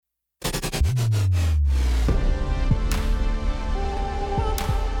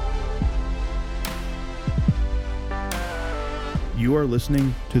You are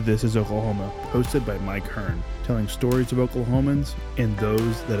listening to This is Oklahoma, hosted by Mike Hearn, telling stories of Oklahomans and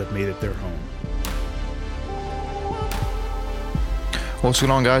those that have made it their home. What's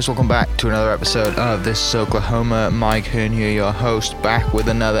going on, guys? Welcome back to another episode of This is Oklahoma. Mike Hearn here, your host, back with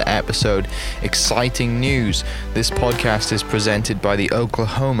another episode. Exciting news. This podcast is presented by the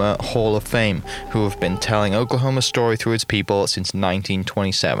Oklahoma Hall of Fame, who have been telling Oklahoma's story through its people since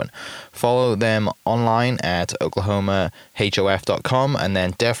 1927. Follow them online at oklahomahof.com, and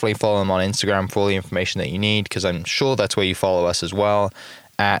then definitely follow them on Instagram for all the information that you need, because I'm sure that's where you follow us as well,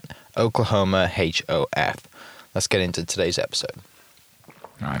 at oklahomahof. Let's get into today's episode.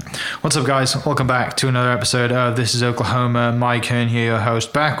 All right. What's up, guys? Welcome back to another episode of This is Oklahoma. Mike Hearn here, your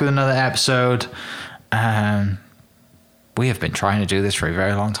host, back with another episode. We have been trying to do this for a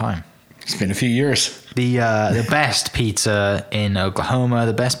very long time. It's been a few years. The best pizza in Oklahoma,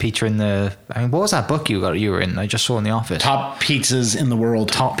 the best pizza in the... I mean, what was that book you were in? I just saw in the office. Top pizzas in the world.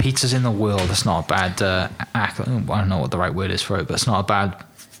 Top pizzas in the world. That's not a bad... I don't know what the right word is for it, but it's not a bad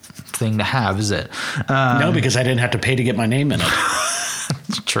thing to have, is it? No, because I didn't have to pay to get my name in it.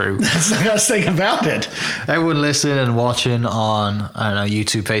 True. That's the best thing about it. Everyone listening and watching on, I don't know,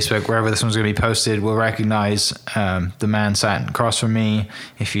 YouTube, Facebook, wherever this one's going to be posted, will recognize the man sat across from me.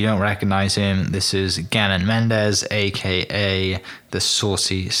 If you don't recognize him, this is Gannon Mendez, a.k.a. the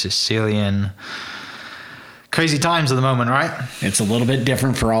Saucy Sicilian. Crazy times at the moment, right? It's a little bit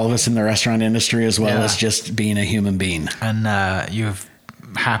different for all of us in the restaurant industry, as well as just being a human being. And you're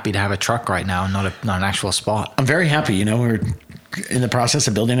happy to have a truck right now, not an actual spot. I'm very happy. You know, we're in the process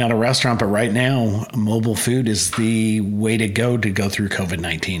of building out a restaurant, but right now, mobile food is the way to go through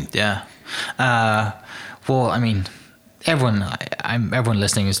COVID-19. Yeah. Well, I mean, everyone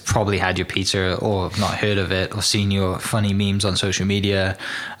listening has probably had your pizza or not heard of it or seen your funny memes on social media.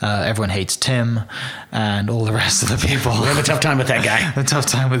 Everyone hates Tim and all the rest of the people. We have a tough time with that guy. A tough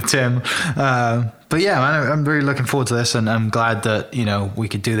time with Tim. But yeah, man, I'm really looking forward to this, and I'm glad that, you know, we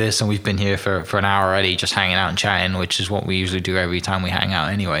could do this, and we've been here for an hour already just hanging out and chatting, which is what we usually do every time we hang out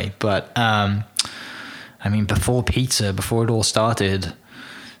anyway. But, I mean, before it all started,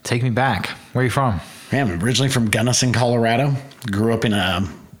 take me back. Where are you from? Yeah, I'm originally from Gunnison, Colorado. Grew up in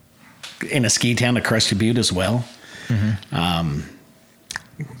a ski town at Crested Butte as well. Mm-hmm.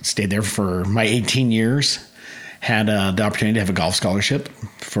 Stayed there for my 18 years. Had the opportunity to have a golf scholarship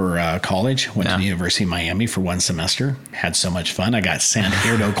for college. Went to the University of Miami for one semester. Had so much fun. I got sent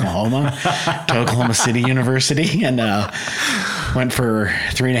here to Oklahoma, to Oklahoma City University, and went for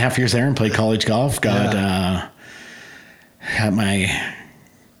 3.5 years there and played college golf. Had my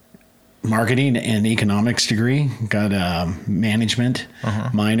marketing and economics degree, got a management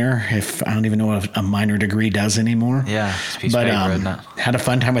minor. If I don't even know what a minor degree does anymore. Yeah, it's a piece of paper, isn't it? Had a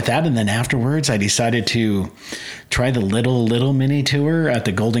fun time with that, and then afterwards I decided to try the little mini tour at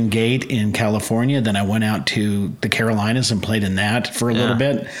the Golden Gate in California. Then I went out to the Carolinas and played in that for a little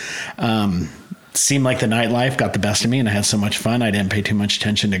bit. Seemed like the nightlife got the best of me, and I had so much fun. I didn't pay too much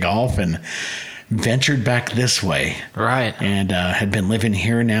attention to golf, and ventured back this way. Right. And had been living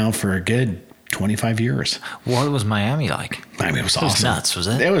here now for a good 25 years. What was Miami like? Miami was awesome. It was nuts, was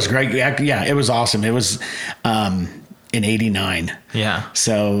it? It was great. Yeah, it was awesome. It was in 89. Yeah.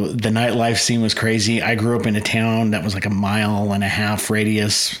 So the nightlife scene was crazy. I grew up in a town that was like 1.5 mile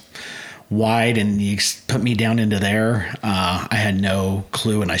radius wide, and you put me down into there. I had no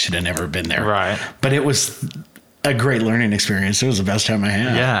clue, and I should have never been there. Right. But it was a great learning experience. It was the best time I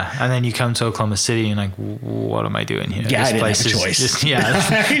had. Yeah, and then you come to Oklahoma City and like, what am I doing here? Yeah, this I didn't place have a choice.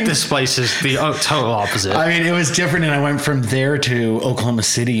 This place is the total opposite. I mean, it was different, and I went from there to Oklahoma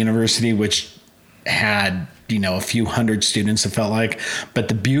City University, which had, you know, a few hundred students, it felt like. But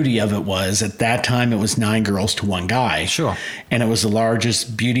the beauty of it was, at that time, it was 9 girls to 1 guy. Sure. And it was the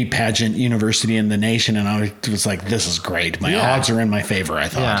largest beauty pageant university in the nation. And I was like, this is great. My odds are in my favor, I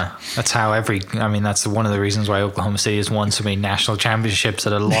thought. Yeah, that's how that's one of the reasons why Oklahoma City has won so many national championships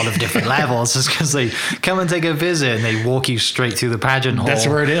at a lot of different levels, is because they come and take a visit and they walk you straight through the pageant hall. That's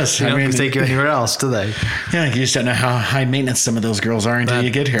where it is. They don't take you anywhere else, do they? Yeah, you just don't know how high maintenance some of those girls are until you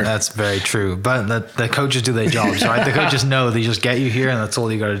get here. That's very true. But the coaches do their jobs, right? The coaches know they just get you here, and that's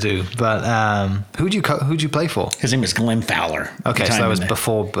all you got to do. But who'd you play for? His name was Glenn Fowler. Okay, so that was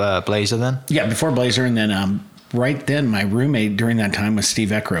before Blazer then? Yeah, before Blazer, and then right then my roommate during that time was Steve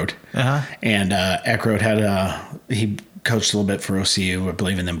Eckroat. And Eckroat he coached a little bit for OCU, I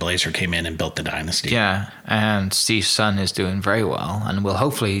believe, and then Blazer came in and built the dynasty. Yeah, and Steve's son is doing very well, and will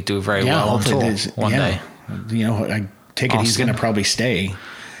hopefully do very well on tour one day. You know, I take it he's going to probably stay.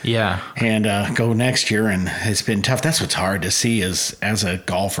 Yeah. And go next year, and it's been tough. That's what's hard to see as a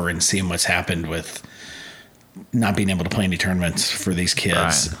golfer and seeing what's happened with not being able to play any tournaments for these kids.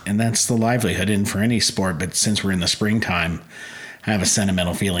 Right. And that's the livelihood in for any sport. But since we're in the springtime, I have a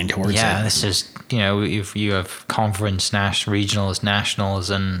sentimental feeling towards Yeah, it. this is, if you have conference, regionals, nationals,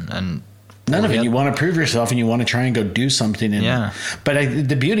 and None of it. You want to prove yourself and you want to try and go do something. And, But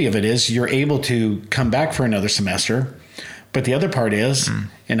the beauty of it is you're able to come back for another semester. But the other part is,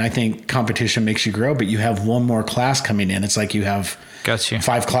 and I think competition makes you grow, but you have one more class coming in. It's like you have Got you.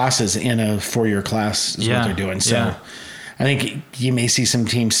 5 classes in a 4-year class is what they're doing. So I think you may see some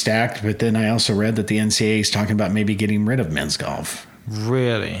teams stacked, but then I also read that the NCAA is talking about maybe getting rid of men's golf.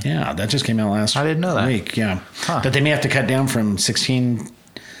 Really? Yeah, that just came out last week. I didn't know that. Yeah. Huh. That they may have to cut down from 16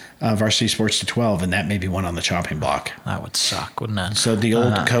 varsity sports to 12, and that may be one on the chopping block. That would suck, wouldn't it? So the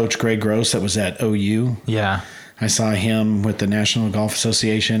old coach, Greg Gross, that was at OU. Yeah. I saw him with the National Golf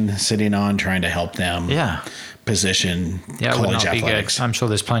Association sitting on trying to help them position it would college not be athletics. good. I'm sure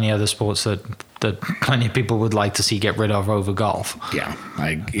there's plenty of other sports that plenty of people would like to see get rid of over golf. Yeah.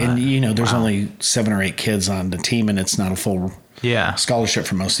 There's only 7 or 8 kids on the team, and it's not a full scholarship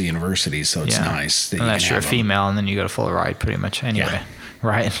for most of the universities, so it's nice. That Unless you're a female, and then you got a full ride pretty much anyway. Yeah.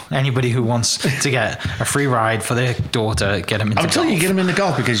 Right? Anybody who wants to get a free ride for their daughter, get them into golf. I'm telling you, get them into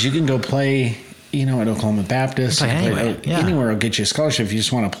golf because you can go play at Oklahoma Baptist. Play anywhere. Anywhere will get you a scholarship if you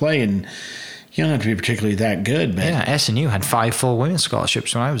just want to play, and you don't have to be particularly that good. But SNU had 5 full women's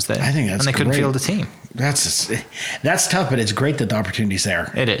scholarships when I was there. I think that's and they couldn't great. field a team. That's tough, but it's great that the opportunity's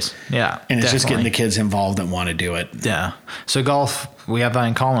there. It is, yeah. And it's just getting definitely. the kids involved that want to do it. Yeah. So golf, we have that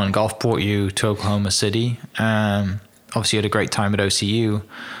in common. Golf brought you to Oklahoma City. Obviously, you had a great time at OCU.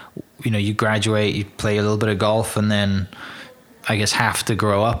 You graduate, you play a little bit of golf, and then I guess have to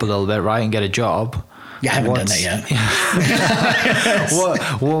grow up a little bit, right, and get a job. Yeah, I haven't done that yet.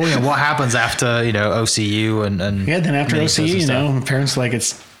 What happens after OCU and then after mini OCU, stuff? my parents like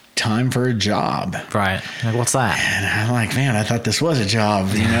it's time for a job. Right. Like, what's that? And I'm like, man, I thought this was a job.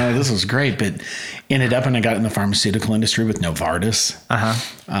 This was great, but ended up and I got in the pharmaceutical industry with Novartis.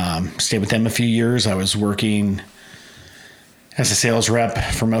 Stayed with them a few years. I was working as a sales rep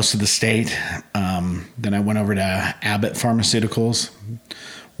for most of the state. Then I went over to Abbott Pharmaceuticals,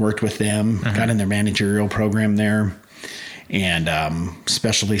 worked with them, got in their managerial program there, and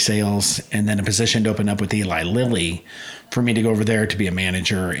specialty sales, and then a position to open up with Eli Lilly for me to go over there to be a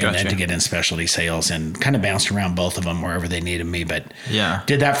manager and then to get in specialty sales, and kind of bounced around both of them wherever they needed me. But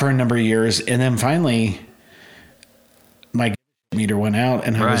did that for a number of years, and then finally my meter went out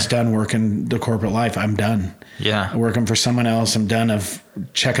and I was done working the corporate life. I'm done. Yeah. Working for someone else. I'm done of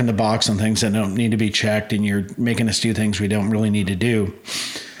checking the box on things that don't need to be checked, and you're making us do things we don't really need to do.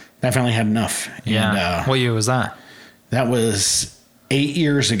 I finally had enough. Yeah. And, what year was that? That was 8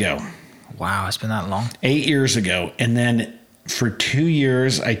 years ago. Wow, it's been that long. 8 years ago. And then for 2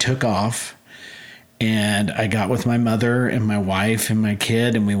 years, I took off and I got with my mother and my wife and my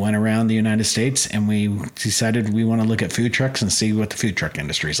kid, and we went around the United States, and we decided we want to look at food trucks and see what the food truck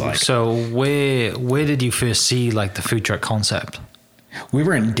industry is like. So where did you first see like the food truck concept? We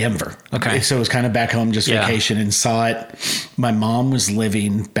were in Denver. Okay. So it was kind of back home, just vacation, and saw it. My mom was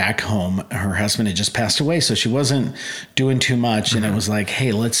living back home. Her husband had just passed away, so she wasn't doing too much. And it was like,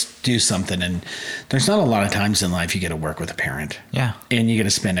 hey, let's do something. And there's not a lot of times in life you get to work with a parent. Yeah. And you get to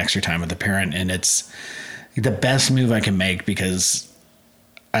spend extra time with a parent. And it's the best move I can make because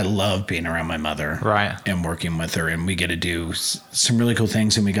I love being around my mother. Right. And working with her. And we get to do some really cool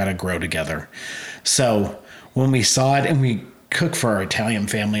things, and we got to grow together. So when we saw it, and we cook for our Italian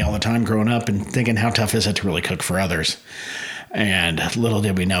family all the time growing up, and thinking how tough is it to really cook for others. And little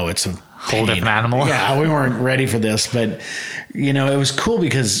did we know it's a whole different animal. Yeah, we weren't ready for this, but it was cool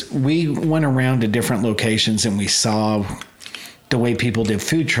because we went around to different locations and we saw the way people did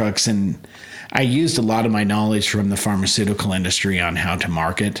food trucks, and I used a lot of my knowledge from the pharmaceutical industry on how to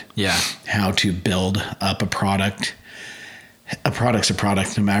market, how to build up a product. A product's a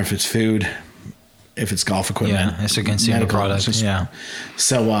product, no matter if it's food, if it's golf equipment. Yeah, it's a consumer product.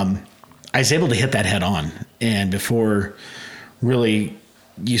 So I was able to hit that head on. And before really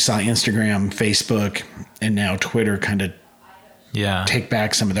you saw Instagram, Facebook, and now Twitter kind of take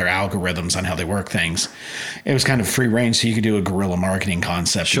back some of their algorithms on how they work things. It was kind of free range, so you could do a guerrilla marketing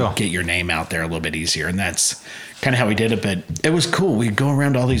concept and get your name out there a little bit easier. And that's kind of how we did it. But it was cool. We'd go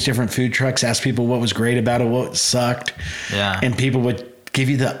around all these different food trucks, ask people what was great about it, what sucked. Yeah. And people would give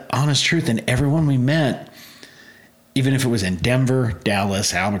you the honest truth. And everyone we met, even if it was in Denver,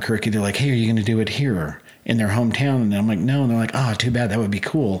 Dallas, Albuquerque, they're like, hey, are you going to do it here in their hometown? And I'm like, no. And they're like, oh, too bad. That would be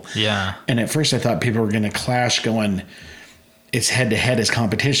cool. Yeah. And at first I thought people were going to clash, going, it's head to head as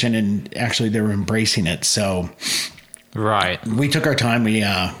competition. And actually they were embracing it. So Right. We took our time. We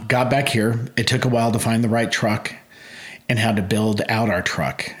got back here. It took a while to find the right truck and how to build out our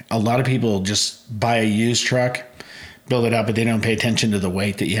truck. A lot of people just buy a used truck, build it up, but they don't pay attention to the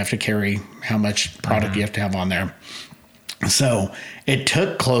weight that you have to carry, how much product you have to have on there. So it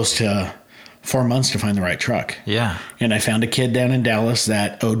took close to 4 months to find the right truck. Yeah. And I found a kid down in Dallas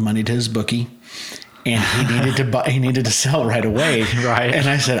that owed money to his bookie, and he needed to buy, he needed to sell right away. Right. And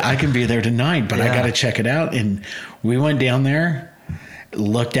I said, I can be there tonight, but I got to check it out. And we went down there,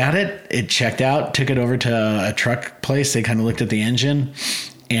 looked at it, it checked out, took it over to a truck place. They kind of looked at the engine,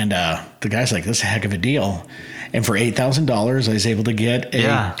 and the guy's like, this is a heck of a deal. And for $8,000, I was able to get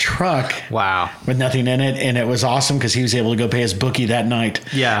a truck with nothing in it. And it was awesome because he was able to go pay his bookie that night.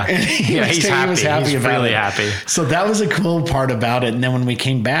 Yeah. And he was happy he's about really it. happy. So that was a cool part about it. And then when we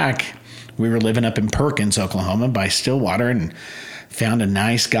came back, we were living up in Perkins, Oklahoma by Stillwater, and found a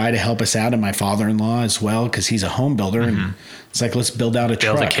nice guy to help us out, and my father-in-law as well, because he's a home builder. And it's like, let's build out a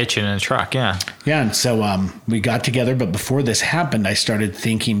truck. Build a kitchen and a truck, yeah. Yeah, and so we got together. But before this happened, I started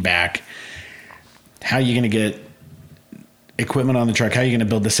thinking back, how are you going to get equipment on the truck? How are you going to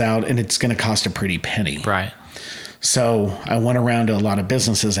build this out? And it's going to cost a pretty penny. Right. So I went around to a lot of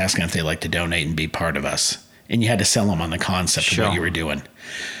businesses asking if they'd like to donate and be part of us. And you had to sell them on the concept of what you were doing.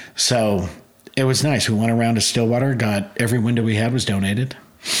 So it was nice. We went around to Stillwater, got every window we had was donated.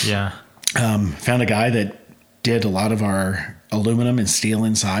 Yeah. Found a guy that did a lot of our aluminum and steel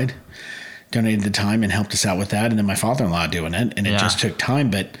inside, donated the time and helped us out with that. And then my father-in-law doing it. And it just took time.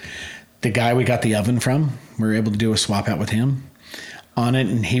 But the guy we got the oven from, we were able to do a swap out with him on it.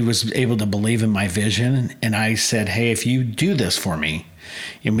 And he was able to believe in my vision. And I said, hey, if you do this for me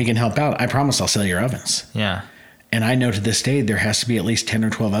and we can help out, I promise I'll sell your ovens. Yeah. And I know to this day, there has to be at least 10 or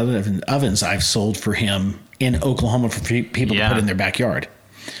 12 other ovens I've sold for him in Oklahoma for people to put in their backyard.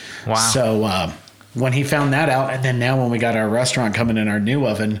 Wow. So when he found that out, and then now when we got our restaurant coming in, our new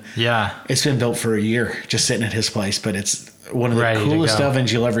oven, it's been built for a year, just sitting at his place. But it's one of the coolest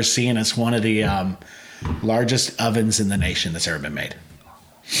ovens you'll ever see, and it's one of the largest ovens in the nation that's ever been made.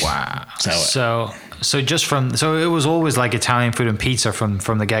 Wow. So it was always like Italian food and pizza from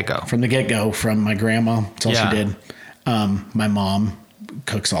the get-go. From the get-go, from my grandma. That's all she did. My mom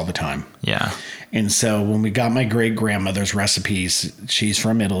cooks all the time. Yeah. And so when we got my great-grandmother's recipes, she's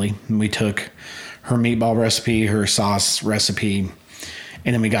from Italy, and we took her meatball recipe, her sauce recipe,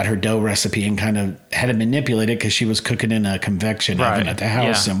 and then we got her dough recipe and kind of had to manipulate it because she was cooking in a convection oven at the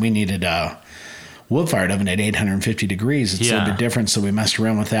house, and we needed a wood-fired oven at 850 degrees. It's a little bit different, so we messed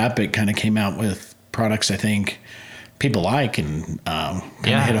around with that, but kind of came out with products I think people like, and kind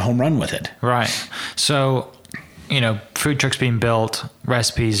of hit a home run with it. Right. So, food trucks being built,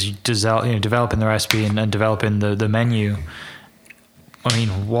 recipes, developing the recipe and developing the menu. I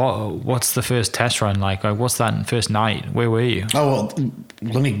mean, what's the first test run like? What's that first night? Where were you? Oh, well,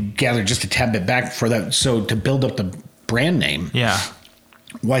 let me gather just a tad bit back for that. So to build up the brand name,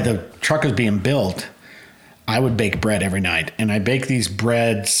 while the truck was being built, I would bake bread every night. And I bake these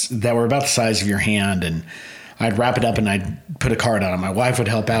breads that were about the size of your hand, and I'd wrap it up and I'd put a card on it. My wife would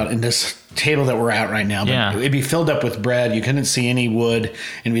help out. And this table that we're at right now, it'd be filled up with bread. You couldn't see any wood, and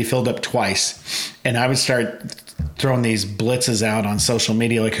it'd be filled up twice. And I would start throwing these blitzes out on social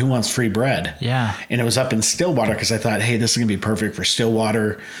media, like, who wants free bread? Yeah. And it was up in Stillwater because I thought, hey, this is going to be perfect for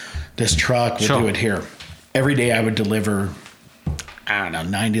Stillwater. This truck, we'll do it here. Every day I would deliver,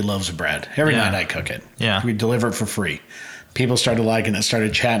 90 loaves of bread. Every night I cook it. Yeah. We'd deliver it for free. People started liking it,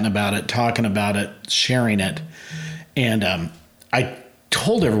 started chatting about it, talking about it, sharing it. And I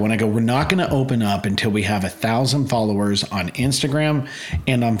told everyone, I go, we're not going to open up until we have 1,000 followers on Instagram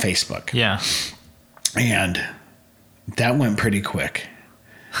and on Facebook. Yeah. And that went pretty quick.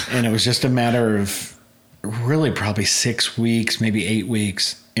 And it was just a matter of really probably 6 weeks, maybe 8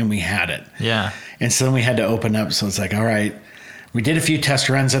 weeks, and we had it. Yeah. And so then we had to open up. So it's like, all right, we did a few test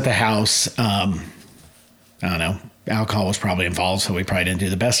runs at the house. I don't know. Alcohol was probably involved, so we probably didn't do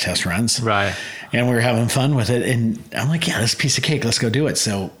the best test runs. Right. And we were having fun with it. And I'm like, yeah, this piece of cake, let's go do it.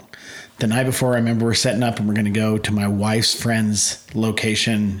 So the night before, I remember we're setting up and we're going to go to my wife's friend's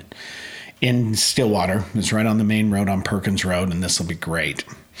location in Stillwater. It's right on the main road on Perkins Road, and this will be great.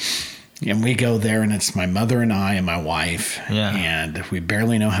 And we go there, and it's my mother and I and my wife. Yeah. And we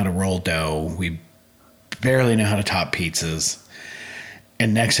barely know how to roll dough. We barely know how to top pizzas.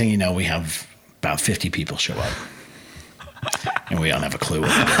 And next thing you know, we have about 50 people show up. And we don't have a clue what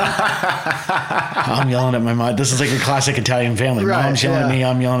to do. I'm yelling at my mom. This is like a classic Italian family. Right, Mom's yelling at me.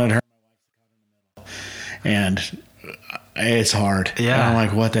 I'm yelling at her. And it's hard. Yeah. And I'm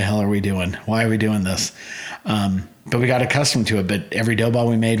like, what the hell are we doing? Why are we doing this? But we got accustomed to it. But every dough ball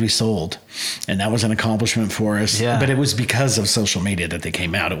we made, we sold. And that was an accomplishment for us. Yeah. But it was because of social media that they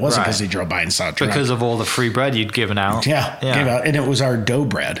came out. It wasn't because they drove by and saw a truck. Because of all the free bread you'd given out. Yeah. Gave out, and it was our dough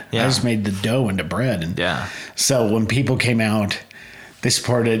bread. Yeah. I just made the dough into bread. And Yeah. so when people came out, they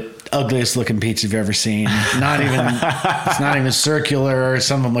supported ugliest looking pizza you've ever seen. It's not even circular.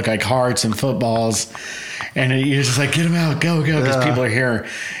 Some of them look like hearts and footballs. And you're just like, get them out, go, because people are here.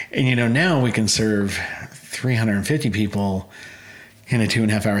 And now we can serve 350 people in a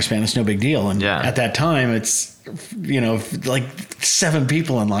 2.5 hour span. It's no big deal. And at that time, it's, like 7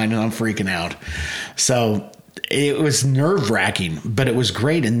 people in line, and I'm freaking out. So it was nerve wracking, but it was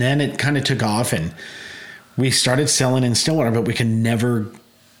great. And then it kind of took off, and we started selling in Stillwater, but we could never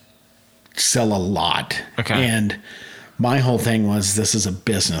sell a lot. Okay. And my whole thing was, this is a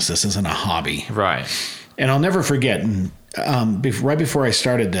business. This isn't a hobby. Right. And I'll never forget, right before I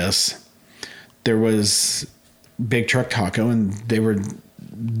started this, there was Big Truck Taco, and they were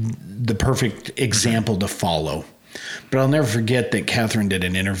the perfect example to follow. But I'll never forget that Catherine did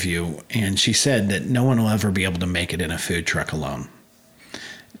an interview, and she said that no one will ever be able to make it in a food truck alone.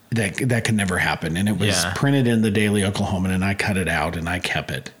 That can never happen. And it was printed in the Daily Oklahoman, and I cut it out and I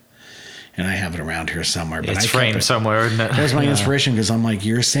kept it. And I have it around here somewhere. But it's framed somewhere, isn't it? There's my inspiration, because I'm like,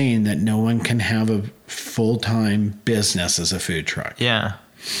 you're saying that no one can have a full-time business as a food truck. Yeah.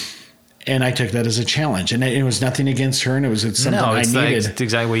 And I took that as a challenge. And it was nothing against her, and it was something I needed. It's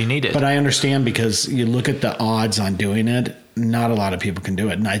exactly what you needed. But I understand, because you look at the odds on doing it, not a lot of people can do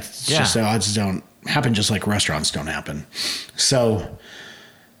it. And just the odds don't happen, just like restaurants don't happen. So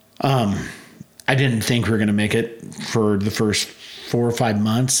I didn't think we were going to make it for the first 4 or 5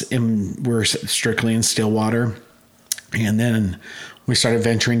 months, and we're strictly in Stillwater. And then we started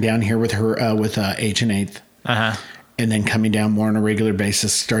venturing down here with her, with H&8. Uh-huh. And then coming down more on a regular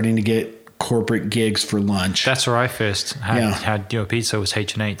basis, starting to get corporate gigs for lunch. That's where I first had your pizza, was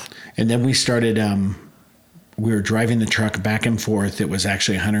H&8. And then we started, we were driving the truck back and forth. It was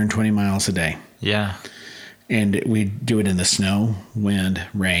actually 120 miles a day. Yeah. And we'd do it in the snow, wind,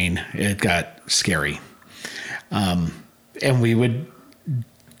 rain. It got scary. And we would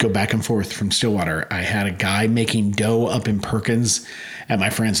go back and forth from Stillwater. I had a guy making dough up in Perkins at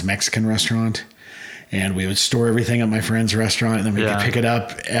my friend's Mexican restaurant. And we would store everything at my friend's restaurant, and then we could pick it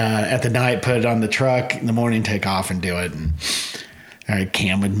up at the night, put it on the truck, in the morning, take off and do it. And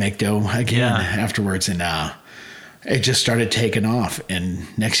Cam would make dough again afterwards. And it just started taking off. And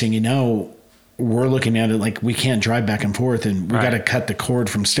next thing you know, we're looking at it like we can't drive back and forth, and we got to cut the cord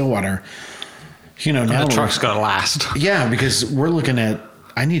from Stillwater. Now the truck's got to last. Yeah, because we're looking at,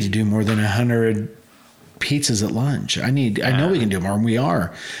 I need to do more than 100 pizzas at lunch. I know we can do more, and we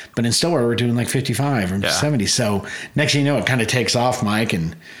are. But in Stillwater, we're doing like 55 or 70. So next thing you know, it kind of takes off, Mike,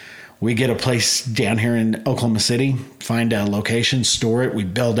 and we get a place down here in Oklahoma City, find a location, store it. We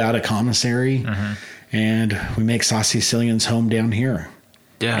build out a commissary, and we make Saucy Sicilian's home down here.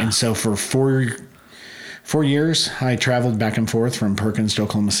 Yeah. And so for 4 years, I traveled back and forth from Perkins to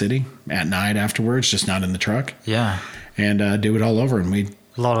Oklahoma City at night afterwards, just not in the truck. Yeah. And do it all over. And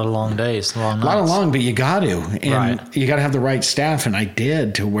a lot of long days, long nights. A lot of long, but you got to. And you got to have the right staff. And I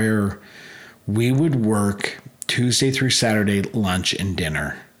did, to where we would work Tuesday through Saturday, lunch and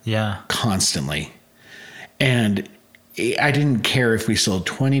dinner. Yeah. Constantly. And I didn't care if we sold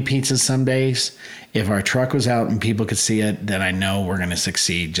 20 pizzas some days. If our truck was out and people could see it, then I know we're going to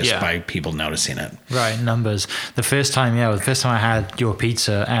succeed just by people noticing it. Right, numbers. The first time I had your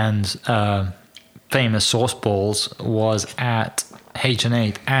pizza and famous sauce balls was at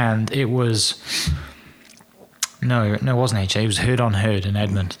H&8, and it was... No, it wasn't H&8. It was Herd on Herd in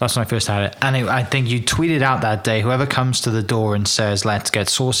Edmond. That's when I first had it. And I think you tweeted out that day, whoever comes to the door and says, let's get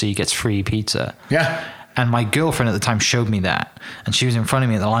saucy, gets free pizza. Yeah. And my girlfriend at the time showed me that. And she was in front of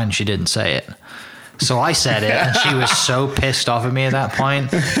me at the line and she didn't say it. So I said it, and she was so pissed off at me at that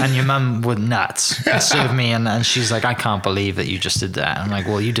point. And your mum was nuts and served me, and she's like, I can't believe that you just did that. I'm like,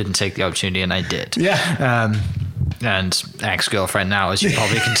 well, you didn't take the opportunity, and I did. Yeah. And ex-girlfriend now, as you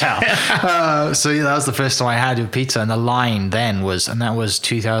probably can tell. So yeah, that was the first time I had your pizza, and the line then was, and that was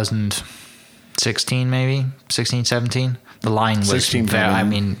 2016 maybe, 16, 17. The line was 16, I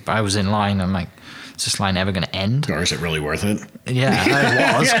mean, I was in line, I'm like, is this line ever going to end? Or is it really worth it? Yeah,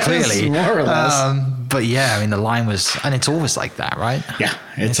 it was, clearly. More or less. But yeah, I mean, the line was, and it's always like that, right? Yeah,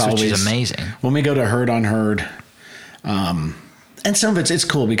 it's always. Which is amazing. When we go to Herd on Herd, and some of it's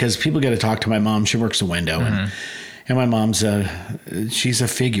cool because people get to talk to my mom. She works the window, and my mom's she's a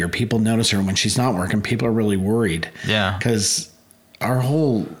figure. People notice her when she's not working. People are really worried. Yeah. Because our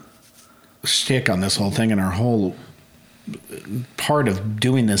whole shtick on this whole thing and our whole part of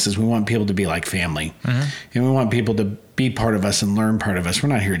doing this is we want people to be like family, and we want people to be part of us and learn part of us. We're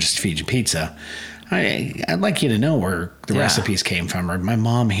not here just to feed you pizza. I'd like you to know where the recipes came from. Or my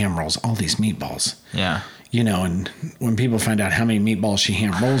mom hand rolls all these meatballs. Yeah. You know, and when people find out how many meatballs she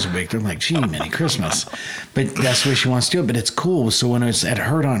hand rolls a week, they're like, gee, Minnie Christmas. But that's the way she wants to do it. But it's cool. So when it's at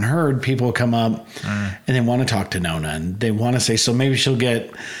Herd on Herd, people come up and they want to talk to Nona, and they want to say, so maybe she'll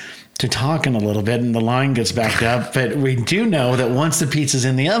get to talking a little bit and the line gets backed up. But we do know that once the pizza's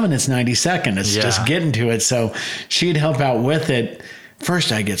in the oven, it's 90 seconds. It's just getting to it. So she'd help out with it.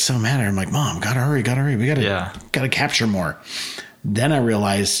 First, I get so mad at her. I'm like, Mom, gotta hurry. We gotta capture more. Then I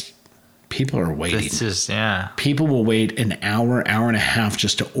realized people are waiting. People will wait an hour and a half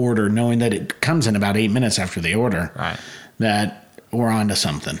just to order, knowing that it comes in about 8 minutes after they order. Right. That we're on to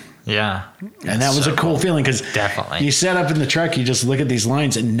something. Yeah. And that was a cool feeling, because definitely you set up in the truck, you just look at these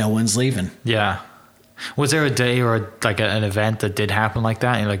lines and no one's leaving. Yeah. Was there a day or like an event that did happen like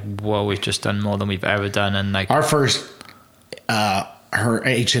that? And you're like, whoa, we've just done more than we've ever done. And like our first, her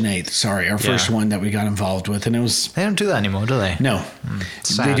H&A, our first one that we got involved with, and it was... They don't do that anymore, do they? No.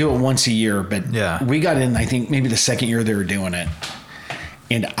 They do it once a year, but we got in, I think, maybe the second year they were doing it.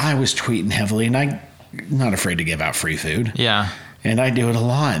 And I was tweeting heavily, and I'm not afraid to give out free food. Yeah. And I do it a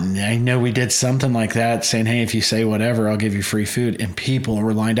lot. And I know we did something like that, saying, hey, if you say whatever, I'll give you free food. And people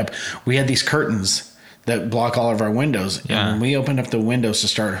were lined up. We had these curtains that block all of our windows. Yeah. And when we opened up the windows to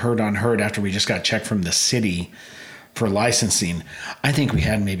start Herd on Herd after we just got checked from the city for licensing, I think we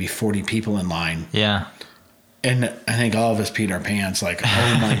had maybe 40 people in line. Yeah. And I think all of us peed our pants like,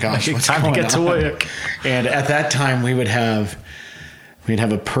 oh my gosh, what's time going to get on? to work. And at that time we'd have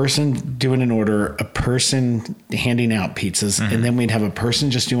a person doing an order, a person handing out pizzas, and then we'd have a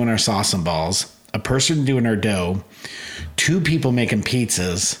person just doing our sauce and balls, a person doing our dough, 2 people making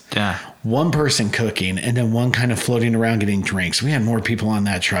pizzas, one person cooking, and then one kind of floating around getting drinks. We had more people on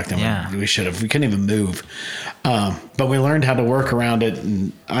that truck than we should have. We couldn't even move. But we learned how to work around it.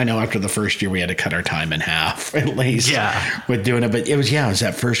 And I know after the first year, we had to cut our time in half at least with doing it. But it was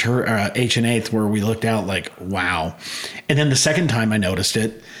that first H&A where we looked out like, wow. And then the second time I noticed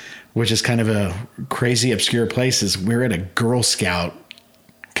it, which is kind of a crazy, obscure place, is we're at a Girl Scout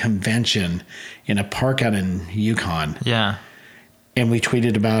convention in a park out in Yukon. Yeah. And we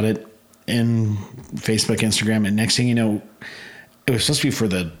tweeted about it in Facebook, Instagram, and next thing you know, it was supposed to be for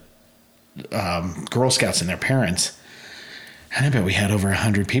the Girl Scouts and their parents. And I bet we had over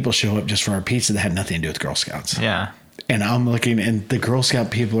 100 people show up just for our pizza that had nothing to do with Girl Scouts. Yeah. And I'm looking, and the Girl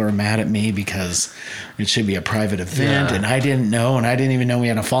Scout people are mad at me because it should be a private event, and I didn't know, and I didn't even know we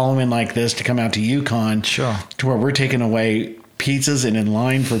had a following like this to come out to Yukon, to where we're taking away pizzas and in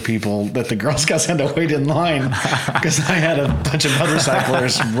line for people that the Girl Scouts had to wait in line because I had a bunch of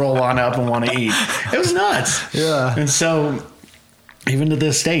motorcyclists roll on up and want to eat. It was nuts. Yeah. And so even to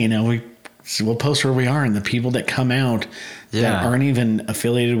this day, we'll post where we are, and the people that come out that aren't even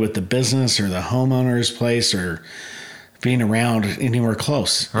affiliated with the business or the homeowner's place or being around anywhere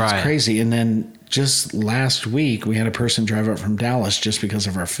close. It's crazy. And then just last week, we had a person drive up from Dallas just because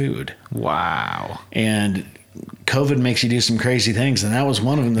of our food. Wow. And COVID makes you do some crazy things, and that was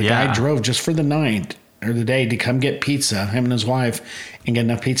one of them. The guy drove just for the night or the day to come get pizza, him and his wife, and get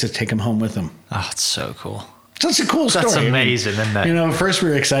enough pizza to take him home with him. Oh, it's so cool. So it's a cool story. That's amazing, isn't it? At first we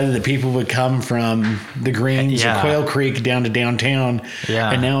were excited that people would come from the Greens or Quail Creek down to downtown. Yeah.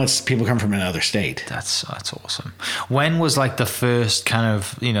 And now it's people come from another state. That's awesome. When was like the first kind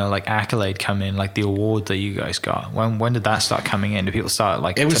of, accolade come in, like the award that you guys got? When did that start coming in? Did people start to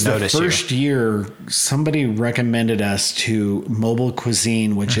notice you? It was the first year somebody recommended us to Mobile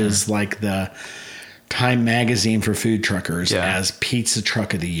Cuisine, which is like the Time magazine for food truckers, as Pizza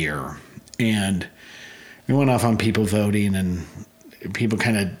Truck of the Year. And we went off on people voting and people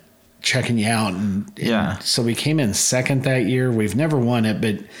kind of checking you out. And so we came in second that year. We've never won it,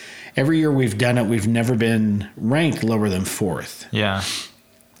 but every year we've done it, we've never been ranked lower than 4th. Yeah.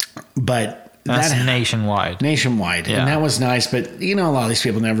 But that's nationwide. Nationwide. Yeah. And that was nice. But, a lot of these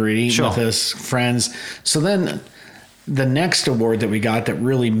people never eat with us, friends. So then the next award that we got that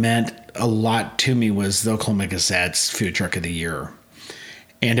really meant a lot to me was the Oklahoma Gazette's Food Truck of the Year.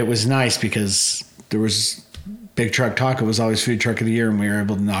 And it was nice because there was Big Truck Taco was always Food Truck of the Year, and we were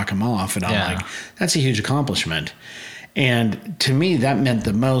able to knock them off. And I'm like, that's a huge accomplishment. And to me, that meant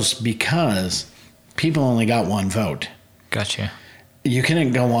the most because people only got one vote. Gotcha. You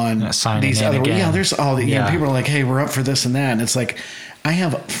couldn't go on these other. There's all the people are like, hey, we're up for this and that, and it's like, I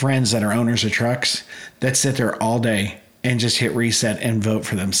have friends that are owners of trucks that sit there all day and just hit reset and vote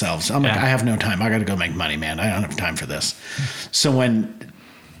for themselves. I'm like, I have no time. I got to go make money, man. I don't have time for this. So when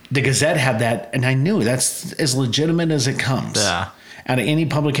the Gazette had that, and I knew that's as legitimate as it comes. Yeah. Out of any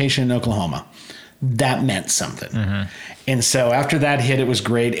publication in Oklahoma, that meant something. And so after that hit, it was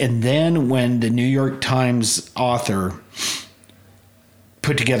great. And then when the New York Times author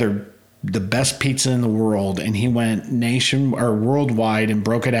put together the best pizza in the world, and he went worldwide and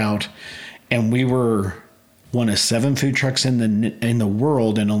broke it out, and we were one of 7 food trucks in the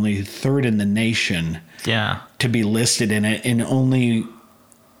world and only 3rd in the nation to be listed in it, and only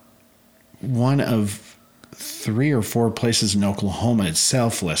one of 3 or 4 places in Oklahoma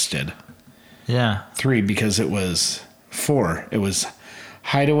itself listed. 3 because it was 4. It was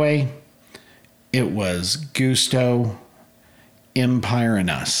Hideaway, it was Gusto, Empire, and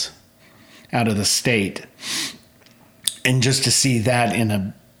us out of the state. And just to see that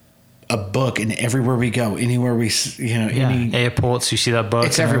in a book, and everywhere we go, anywhere we, any airports, you see that book.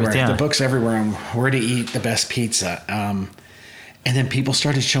 It's everywhere. The book's everywhere on where to eat the best pizza. And then people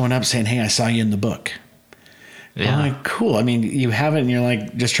started showing up saying, "Hey, I saw you in the book." Yeah. I'm like, cool. I mean, you have it, and you're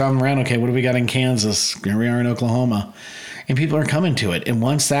like, just traveling around. Okay, what do we got in Kansas? Here we are in Oklahoma. And people are coming to it. And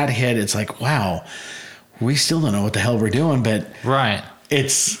once that hit, it's like, wow, we still don't know what the hell we're doing, but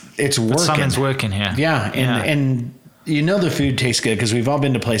it's working. But something's working here. Yeah. And the food tastes good because we've all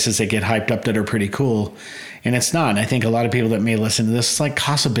been to places that get hyped up that are pretty cool. And it's not. And I think a lot of people that may listen to this, it's like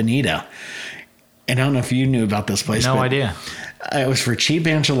Casa Bonita. And I don't know if you knew about this place. No idea. It was for cheap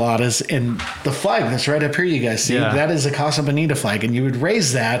enchiladas, and the flag that's right up here, you guys see, that is a Casa Bonita flag, and you would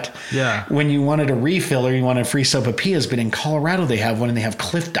raise that when you wanted a refill or you wanted free sopapillas. But in Colorado, they have one, and they have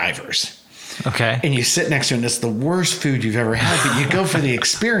cliff divers. Okay. And you sit next to it, and it's the worst food you've ever had, but you go for the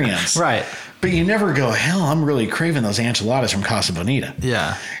experience. Right. But you never go, hell, I'm really craving those enchiladas from Casa Bonita.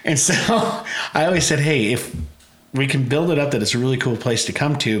 Yeah. And so I always said, hey, if we can build it up that it's a really cool place to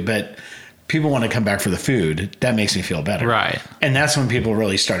come to, but people want to come back for the food, that makes me feel better. Right. And that's when people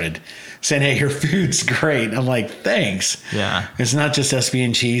really started saying, hey, your food's great. I'm like, thanks. Yeah. It's not just us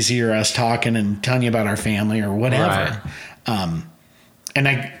being cheesy or us talking and telling you about our family or whatever. Right.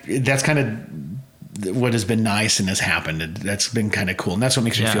 And that's kind of what has been nice and has happened. That's been kind of cool. And that's what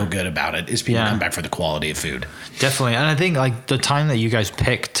makes me feel good about it, is people come back for the quality of food. Definitely. And I think like the time that you guys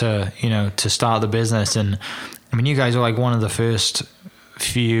picked to start the business, and I mean, you guys are like one of the first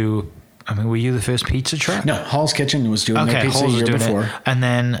few. I mean, were you the first pizza truck? No, Hall's Kitchen was doing their pizza a year before. And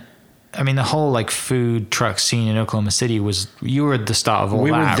then, I mean, the whole like food truck scene in Oklahoma City you were at the start of all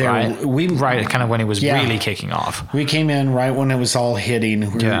that, right? Right, kind of when it was really kicking off. We came in right when it was all hitting.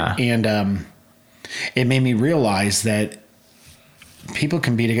 And it made me realize that people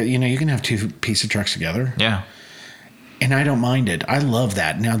can be together. You can have 2 pizza trucks together. Yeah. And I don't mind it. I love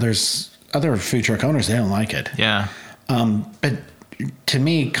that. Now, there's other food truck owners, they don't like it. Yeah. But to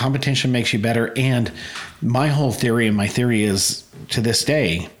me, competition makes you better. And my whole theory, and my theory is, to this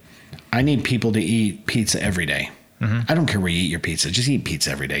day, I need people to eat pizza every day. I don't care where you eat your pizza. Just eat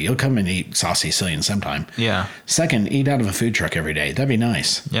pizza every day. You'll come and eat sauce Sicilian sometime. Yeah. Second, eat out of a food truck every day. That'd be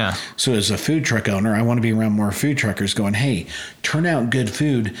nice. Yeah. So as a food truck owner, I want to be around more food truckers going, hey, turn out good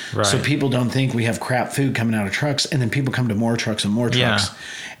food so people don't think we have crap food coming out of trucks. And then people come to more trucks and more trucks. Yeah.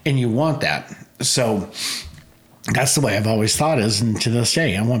 And you want that. So that's the way I've always thought is. And to this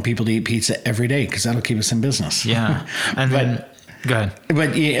day, I want people to eat pizza every day because that'll keep us in business. Yeah. And then... Go ahead. But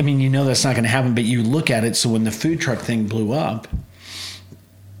I mean, that's not going to happen, but you look at it. So when the food truck thing blew up,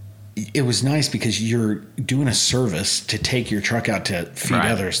 it was nice because you're doing a service to take your truck out to feed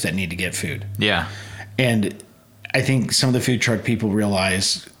others that need to get food. Yeah. And I think some of the food truck people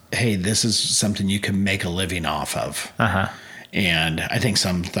realize, hey, this is something you can make a living off of. Uh-huh. And I think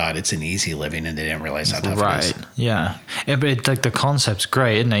some thought it's an easy living, and they didn't realize how tough it is. Yeah. But it's like the concept's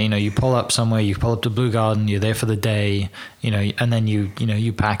great, isn't it? You pull up somewhere, you pull up to Blue Garden, you're there for the day, and then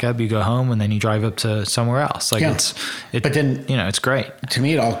you pack up, you go home, and then you drive up to somewhere else. Like but then it's great. To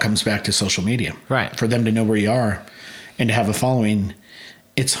me, it all comes back to social media. Right. For them to know where you are and to have a following.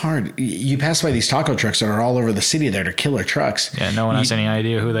 It's hard. You pass by these taco trucks that are all over the city that are killer trucks. Yeah, no one has any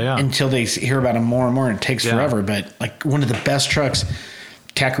idea who they are. Until they hear about them more and more, and it takes forever. But like one of the best trucks,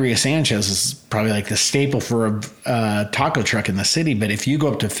 Taqueria Sanchez, is probably like the staple for a taco truck in the city. But if you go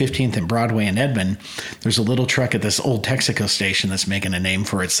up to 15th and Broadway in Edmond, there's a little truck at this old Texaco station that's making a name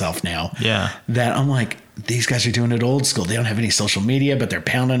for itself now. Yeah. That I'm like, these guys are doing it old school. They don't have any social media, but they're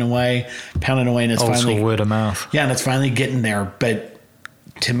pounding away, and it's old finally school word of mouth. Yeah, and it's finally getting there. But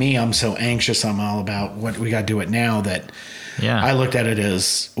to me, I'm so anxious. I'm all about what we got to do it now that I looked at it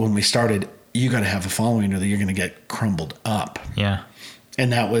as when we started, you got to have a following or that you're going to get crumbled up. Yeah.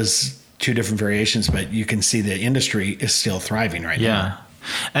 And that was 2 different variations, but you can see the industry is still thriving right now. Yeah.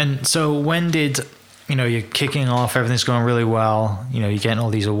 And so when did, you're kicking off, everything's going really well. You're getting all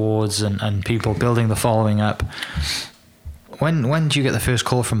these awards and people building the following up. When do you get the first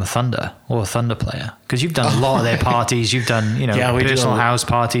call from a Thunder or a Thunder player? Because you've done a lot of their parties. You've done, personal house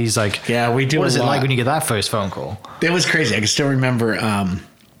parties. Like, yeah, we do. What is it like when you get that first phone call? It was crazy. I can still remember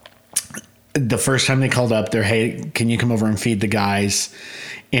the first time they called up. They're, hey, can you come over and feed the guys?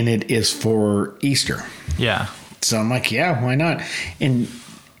 And it is for Easter. Yeah. So I'm like, yeah, why not? And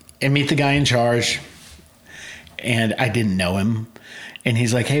meet the guy in charge. And I didn't know him. And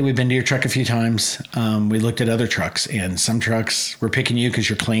he's like, hey, we've been to your truck a few times. We looked at other trucks, and some trucks, we're picking you because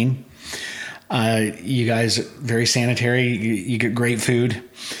you're clean. You guys are very sanitary. You get great food,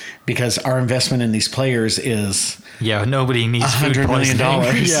 because our investment in these players is nobody needs $100 million.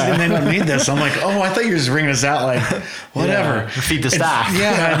 Yeah. And they don't need this. I'm like, oh, I thought you were just bringing us out like whatever. Yeah, feed the staff.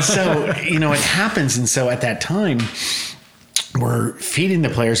 And so, it happens. And so at that time, we're feeding the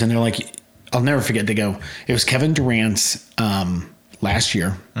players, and they're like, I'll never forget. They go, it was Kevin Durant's last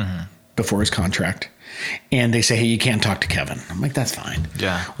year before his contract. And they say, hey, you can't talk to Kevin. I'm like, that's fine.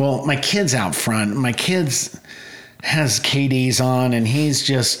 Yeah. Well, my kid's out front. My kid's has KDs on, and he's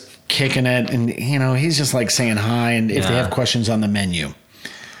just kicking it. And, he's just like saying hi. And if they have questions on the menu.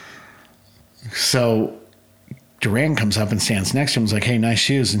 So Durant comes up and stands next to him. He's like, hey, nice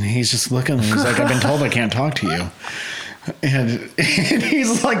shoes. And he's just looking. And he's like, I've been told I can't talk to you. And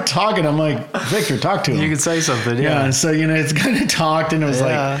he's like talking. I'm like, Victor, talk to him. You can say something. Yeah. And so, it's kind of talked, and it was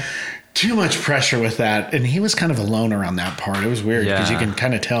like too much pressure with that. And he was kind of a loner on that part. It was weird because you can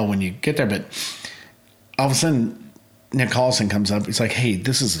kind of tell when you get there. But all of a sudden, Nick Collison comes up. He's like, hey,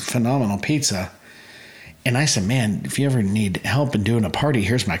 this is phenomenal pizza. And I said, man, if you ever need help in doing a party,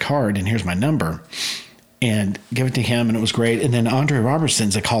 here's my card and here's my number. And give it to him. And it was great. And then Andre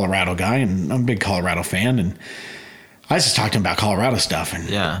Robertson's a Colorado guy, and I'm a big Colorado fan. And I just talked to him about Colorado stuff, and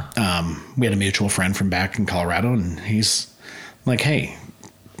we had a mutual friend from back in Colorado, and he's like, hey,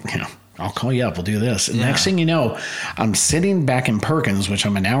 I'll call you up. We'll do this. And next thing you know, I'm sitting back in Perkins, which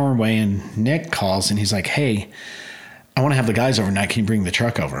I'm an hour away, and Nick calls, and he's like, hey, I want to have the guys overnight. Can you bring the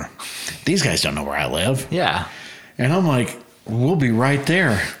truck over? These guys don't know where I live. Yeah. And I'm like, we'll be right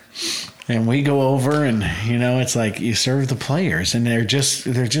there. And we go over, and, it's like you serve the players, and they're just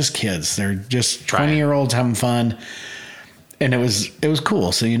kids. They're just 20-year-olds having fun. And it was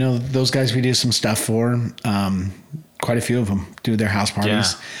cool. So, those guys we do some stuff for, quite a few of them do their house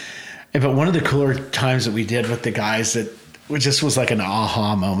parties. Yeah. But one of the cooler times that we did with the guys that just was like an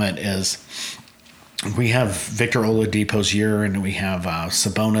aha moment is we have Victor Oladipo's year, and we have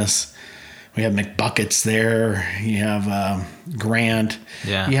Sabonis. We have McBuckets there. You have Grant.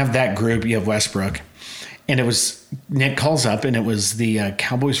 Yeah. You have that group. You have Westbrook. And it was Nick calls up, and it was the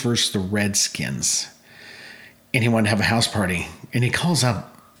Cowboys versus the Redskins. And he wanted to have a house party. And he calls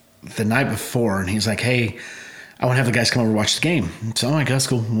up the night before, and he's like, hey, I want to have the guys come over and watch the game. So I'm like, that's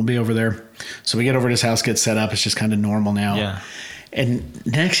cool. We'll be over there. So we get over to his house, get set up. It's just kind of normal now. Yeah. And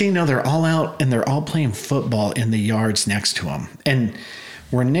next thing you know, they're all out, and they're all playing football in the yards next to him. And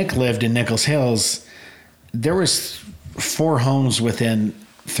where Nick lived in Nichols Hills, there was 4 homes within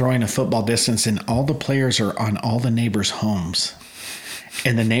throwing a football distance, and all the players are on all the neighbors' homes.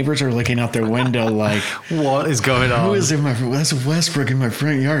 And the neighbors are looking out their window like, what is going on? Who is in that's Westbrook in my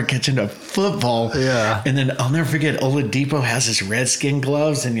front yard catching a football. Yeah. And then I'll never forget, Oladipo has his Redskin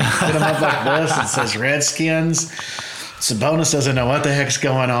gloves, and you put them up like this. It says Redskins. Sabonis doesn't know what the heck's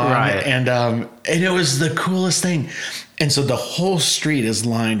going on. Right. And it was the coolest thing. And so the whole street is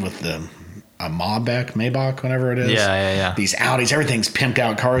lined with the Maybach, whatever it is. Yeah. These Audis, everything's pimped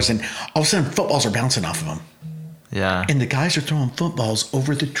out cars. And all of a sudden, footballs are bouncing off of them. Yeah. And the guys are throwing footballs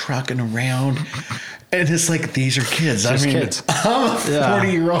over the truck and around. And it's like, these are kids. Kids. I'm a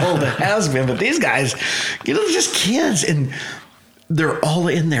 40-year-old that has been, but these guys, just kids. And they're all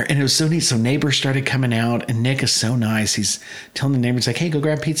in there. And it was so neat. So neighbors started coming out, and Nick is so nice. He's telling the neighbors, like, hey, go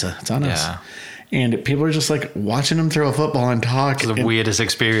grab pizza. It's on us. And people are just like watching them throw a football and talk. It's the weirdest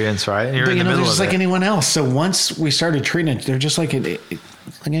experience, right? You're in the middle they're of just like anyone else. So once we started treating it, they're just like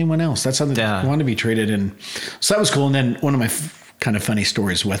anyone else. That's how they want to be treated. And so that was cool. And then one of my kind of funny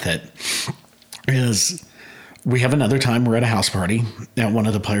stories with it is we have another time we're at a house party at one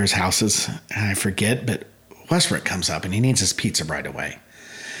of the players' houses. And I forget, but Westbrook comes up and he needs his pizza right away.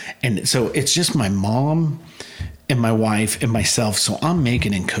 And so it's just my mom and my wife and myself. So I'm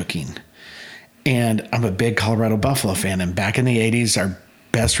making and cooking. And I'm a big Colorado Buffalo fan. And back in the 80s, our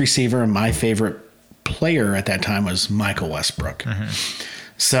best receiver and my favorite player at that time was Michael Westbrook. Mm-hmm.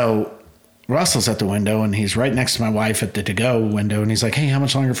 So Russell's at the window, and he's right next to my wife at the to-go window. And he's like, hey, how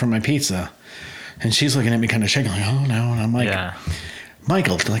much longer for my pizza? And she's looking at me kind of shaking, like, oh, no. And I'm like,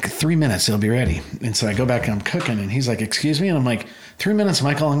 Michael, like 3 minutes, it'll be ready. And so I go back and I'm cooking, and he's like, excuse me? And I'm like, 3 minutes,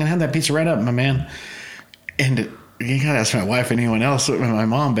 Michael, I'm going to have that pizza right up, my man. And you got to ask my wife and anyone else, my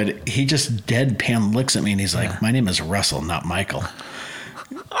mom, but he just deadpan looks at me and he's like, my name is Russell, not Michael.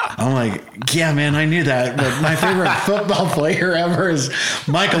 I'm like, yeah, man, I knew that. But my favorite football player ever is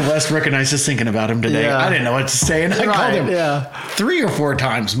Michael Westbrook, and I was just thinking about him today. Yeah. I didn't know what to say, and I called him yeah. 3 or 4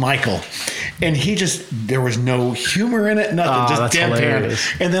 times Michael. And there was no humor in it, nothing, just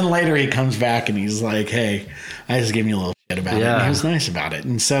deadpan. And then later he comes back and he's like, hey, I just gave you a little shit about it. And he was nice about it.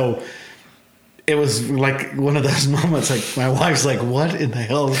 And so it was like one of those moments, like my wife's like, what in the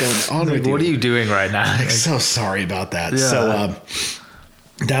hell is going on with you? What are you doing right now? I'm so sorry about that. Yeah. So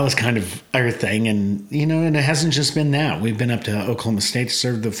that was kind of our thing. And, and it hasn't just been that. We've been up to Oklahoma State to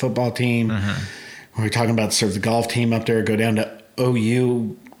serve the football team. Mm-hmm. We're talking about serve the golf team up there, go down to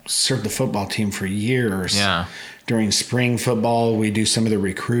OU, serve the football team for years. Yeah. During spring football, we do some of the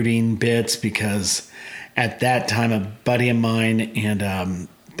recruiting bits because at that time, a buddy of mine and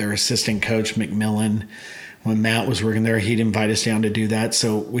their assistant coach, McMillan, when Matt was working there, he'd invite us down to do that.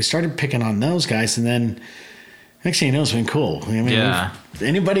 So we started picking on those guys, and then next thing you know, it's been cool. I mean,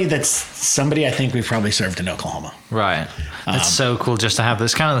 anybody that's somebody I think we've probably served in Oklahoma. Right. It's so cool just to have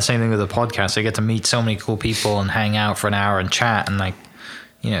this. Kind of the same thing with the podcast. I get to meet so many cool people and hang out for an hour and chat, and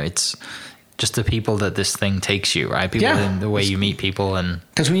it's just the people that this thing takes you, right? People in the way you meet people. And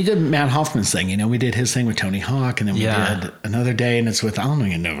because when you did Matt Hoffman's thing, we did his thing with Tony Hawk, and then we did another day, and it's with, I don't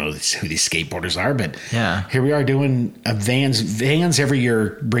even know who these skateboarders are, but here we are doing a Vans. Vans every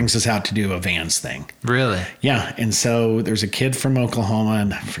year brings us out to do a Vans thing. Really? Yeah. And so there's a kid from Oklahoma,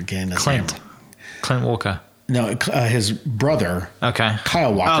 and I'm forgetting his name. Clint Walker. No, his brother. Okay.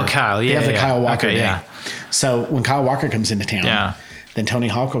 Kyle Walker. Oh, Kyle. Yeah. They have the Kyle Walker day. Yeah. So when Kyle Walker comes into town, then Tony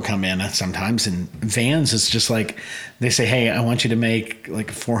Hawk will come in sometimes, and Vans is just like, they say, hey, I want you to make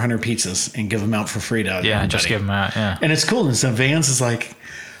like 400 pizzas and give them out for free to everybody. Just give them out, And it's cool. And so Vans is like,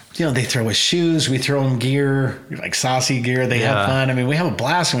 they throw us shoes, we throw them gear, like saucy gear. They have fun. I mean, we have a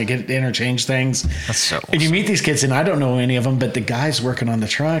blast when we get to interchange things. That's so awesome. And you meet these kids, and I don't know any of them, but the guys working on the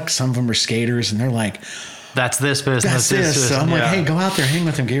truck, some of them are skaters, and they're like, that's this person. That's this. So I'm like, hey, go out there, hang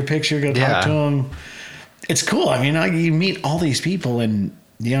with them, get your picture, go talk to them. It's cool. I mean, you meet all these people and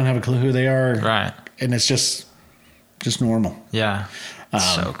you don't have a clue who they are. Right. And it's just normal. Yeah.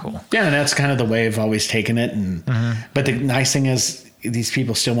 So cool. Yeah. And that's kind of the way I've always taken it. And, but the nice thing is these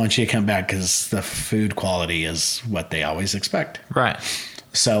people still want you to come back because the food quality is what they always expect. Right.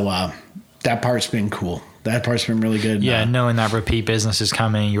 So, that part's been cool. That part's been really good. Yeah. Knowing that repeat business is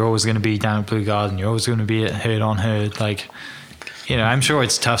coming, you're always going to be down at Blue Garden. You're always going to be at Herd on Herd. Like, I'm sure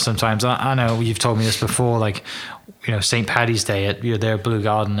it's tough sometimes. I know you've told me this before, like, St. Paddy's Day, you're there at Blue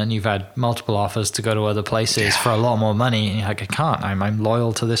Garden and you've had multiple offers to go to other places for a lot more money. And you're like, I can't. I'm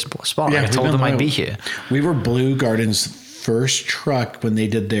loyal to this spot. Yeah, I told them I'd be here. We were Blue Garden's first truck when they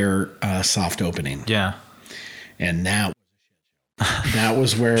did their soft opening. Yeah. And that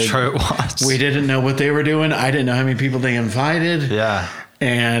was where sure it was. We didn't know what they were doing. I didn't know how many people they invited. Yeah.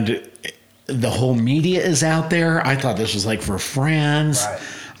 And the whole media is out there. I thought this was like for friends. Right.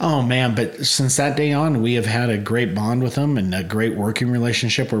 Oh man. But since that day on, we have had a great bond with them and a great working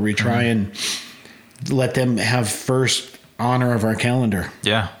relationship where we try and let them have first honor of our calendar.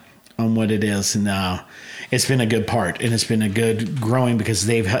 Yeah. On what it is. And it's been a good part, and it's been a good growing because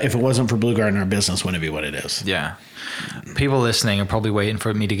if it wasn't for Blue Garden, our business wouldn't be what it is. Yeah. People listening are probably waiting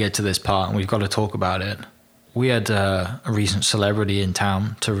for me to get to this part, and we've got to talk about it. We had a recent celebrity in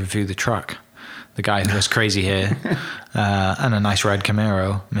town to review the truck. The guy who has crazy hair and a nice red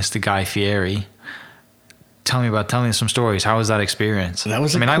Camaro, Mr. Guy Fieri. Tell me some stories. How was that experience? That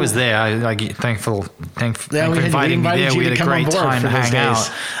was. I was there. Thankful for inviting me there. We had a great time to hang out.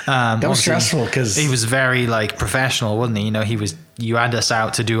 That was stressful because he was very professional, wasn't he? You had us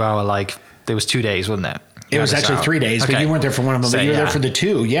out to do our there was 2 days, wasn't it? It was actually 3 days, but you weren't there for one of them. But you were there for the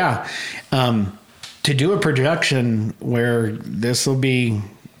 2. Yeah. To do a production where this will be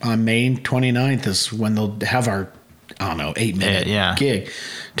on May 29th is when they'll have our 8-minute gig.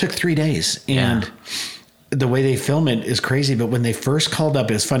 Took 3 days and. The way they film it is crazy, but when they first called up,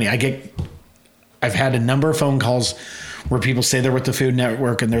 it's funny. I've had a number of phone calls where people say they're with the Food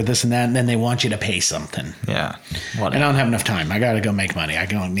Network and they're this and that, and then they want you to pay something. Yeah. And I don't have enough time. I got to go make money. I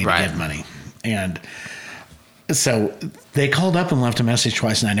don't need to get money. And so they called up and left a message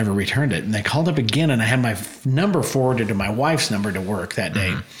twice, and I never returned it. And they called up again, and I had my number forwarded to my wife's number to work that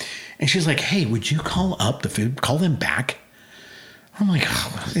day. And she's like, hey, would you call up the food, call them back? I'm like,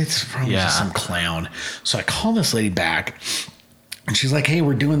 it's probably just some clown. So I call this lady back, and she's like, hey,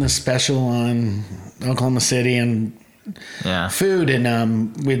 we're doing this special on Oklahoma City and food,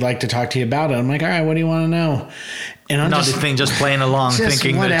 and we'd like to talk to you about it. I'm like, all right, what do you want to know? And I'm just playing along,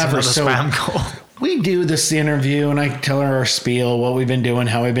 thinking that it's another spam call. We do this interview, and I tell her our spiel, what we've been doing,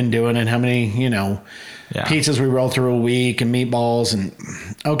 how we've been doing, and how many, pizzas we roll through a week and meatballs. And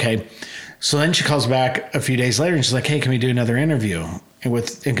okay. So then she calls back a few days later and she's like, hey, can we do another interview? And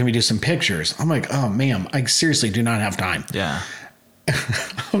can we do some pictures? I'm like, oh, ma'am, I seriously do not have time. Yeah.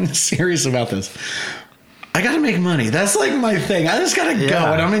 I'm serious about this. I got to make money. That's like my thing. I just got to go.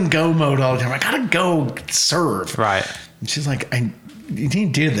 And I'm in go mode all the time. I got to go serve. Right. And she's like, you need to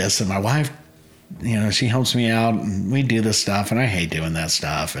do this. And my wife, she helps me out, and we do this stuff, and I hate doing that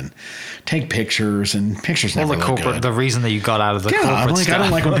stuff, and take pictures, and pictures never look good. The reason that you got out of the corporate I'm like, stuff. I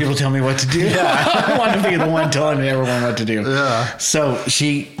don't like when people tell me what to do. I want to be the one telling everyone what to do. Yeah. So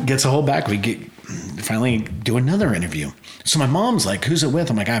she gets a hold back. We finally do another interview. So my mom's like, who's it with?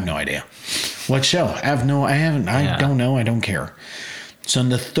 I'm like, I have no idea. What show? I don't know. I don't care. So then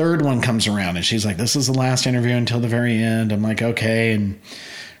the third one comes around, and she's like, this is the last interview until the very end. I'm like, okay. And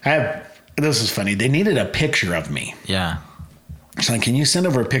this is funny. They needed a picture of me. Yeah. She's like, can you send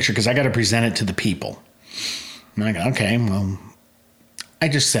over a picture? Because I got to present it to the people. I'm like, okay, well, I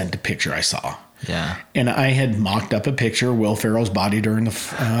just sent the picture I saw. Yeah. And I had mocked up a picture of Will Ferrell's body during the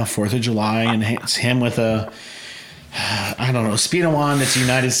 4th of July. And it's him with a Speedo on that's a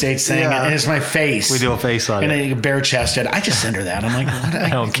United States thing. Yeah. And it's my face. We do a face on it. And a bare chested. I just send her that. I'm like, what? I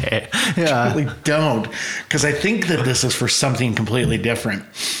don't care. I really don't. Because I think that this is for something completely different.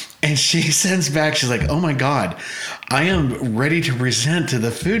 And she sends back, she's like, oh my God, I am ready to present to the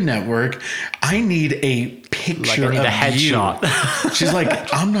Food Network. I need a picture of a headshot. You. She's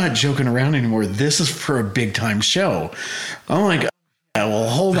like, I'm not joking around anymore. This is for a big time show. I'm like, yeah, well,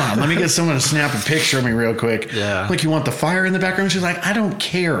 hold on. Let me get someone to snap a picture of me real quick. Yeah. Like, you want the fire in the background? She's like, I don't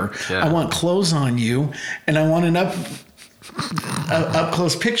care. Yeah. I want clothes on you, and I want an up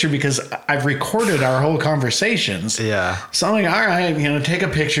close picture because I've recorded our whole conversations. Yeah. So I'm like, all right, take a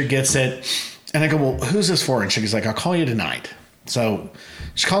picture, gets it. And I go, well, who's this for? And she's like, I'll call you tonight. So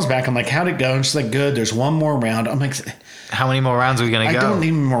she calls back. I'm like, how'd it go? And she's like, good. There's one more round. I'm like, how many more rounds are we going to go? I don't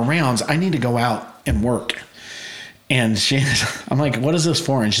need more rounds. I need to go out and work. And I'm like, what is this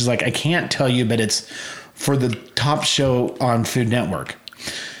for? And she's like, I can't tell you, but it's for the top show on Food Network.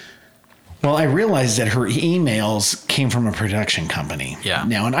 Well, I realized that her emails came from a production company. Yeah.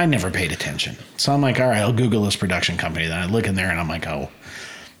 Now, and I never paid attention. So I'm like, all right, I'll Google this production company. Then I look in there and I'm like, oh,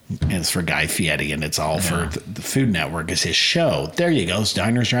 it's for Guy Fieri and it's all for the Food Network is his show. There you go. It's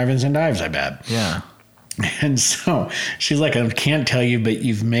Diners, Drive-Ins, and Dives, I bet. Yeah. And so she's like, I can't tell you, but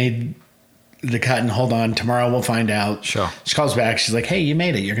you've made the cut and hold on. Tomorrow we'll find out. Sure. She calls back. She's like, hey, you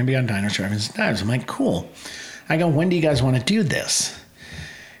made it. You're going to be on Diners, Drive-Ins, and Dives. I'm like, cool. I go, when do you guys want to do this?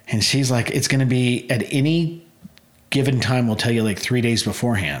 And she's like, it's going to be at any given time. We'll tell you like 3 days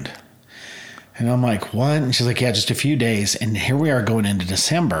beforehand. And I'm like, what? And she's like, yeah, just a few days. And here we are going into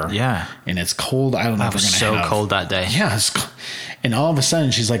December. Yeah. And it's cold. I don't know if we're going to have. So cold that day. Yeah. And all of a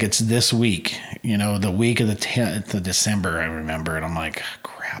sudden she's like, it's this week, the week of the 10th of December, I remember. And I'm like,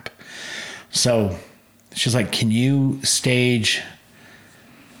 crap. So she's like, can you stage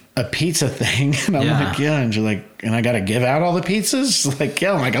a pizza thing? And I'm like, yeah. And she's like, and I got to give out all the pizzas? She's like,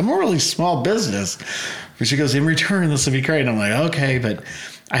 yeah. I'm like, I'm a really small business. But she goes, in return, this would be great. And I'm like, okay. But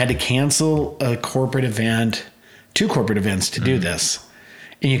I had to cancel a corporate event, 2 corporate events to do this.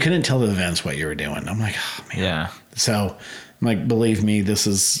 And you couldn't tell the events what you were doing. I'm like, oh, man. Yeah. So I'm like, believe me,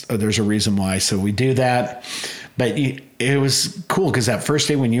 there's a reason why. So we do that. But it was cool because that first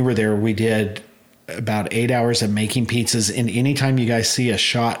day when you were there, we did about 8 hours of making pizzas. And anytime you guys see a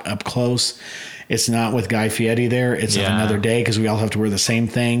shot up close, it's not with Guy Fieri there. It's of another day because we all have to wear the same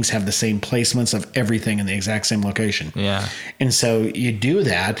things, have the same placements of everything in the exact same location. Yeah. And so you do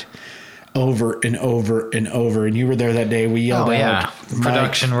that over and over and over. And you were there that day. We yelled out.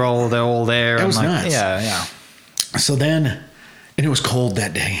 Production roll, they're all there. It was nuts. Yeah. So then, and it was cold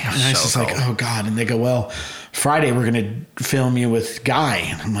that day. And I was just like, oh God. And they go, well, Friday we're going to film you with Guy.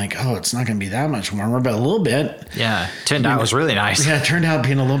 And I'm like, oh, it's not going to be that much warmer, but a little bit. Yeah. Turned out it was really nice. Yeah, it turned out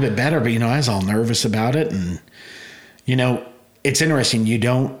being a little bit better, but I was all nervous about it. And, it's interesting. You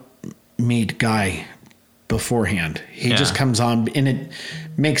don't meet Guy beforehand. He just comes on, and it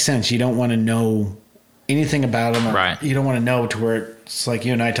makes sense. You don't want to know anything about him. Right. You don't want to know to where it's like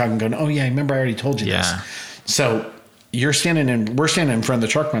you and I talking going, oh yeah, remember I already told you this. So we're standing in front of the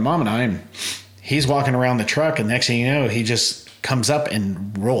truck, my mom and I, and he's walking around the truck, and next thing you know, he just comes up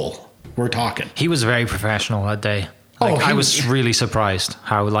and roll. We're talking. He was very professional that day. Like, Oh, I was really surprised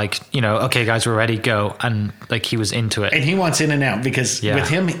how, like, you know, okay, guys, we're ready, go. And like, he was into it. And he wants in and out because Yeah. with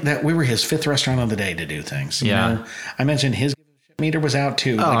him, that we were his 5th restaurant of the day to do things. You Yeah. know? I mentioned his meter was out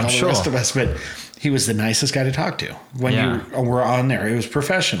too, like I'm all sure. the rest of us, but he was the nicest guy to talk to when Yeah. you were on there. It was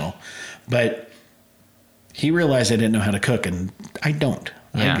professional, but he realized I didn't know how to cook, and I don't.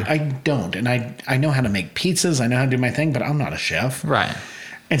 Yeah. I don't. And I know how to make pizzas. I know how to do my thing, but I'm not a chef. Right.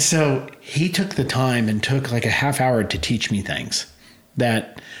 And so he took the time and took like a half hour to teach me things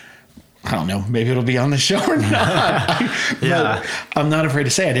that, I don't know, maybe it'll be on the show or not. Yeah. But I'm not afraid to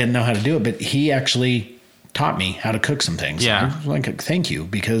say I didn't know how to do it, but he actually taught me how to cook some things. Yeah. I was like, thank you,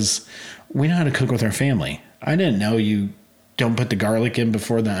 because we know how to cook with our family. I didn't know you don't put the garlic in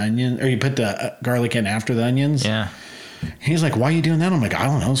before the onion, or you put the garlic in after the onions. Yeah. He's like, why are you doing that? I'm like, I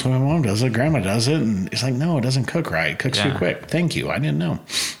don't know. That's what my mom does it. Grandma does it. And he's like, no, it doesn't cook right. It cooks too Yeah. quick. Thank you. I didn't know.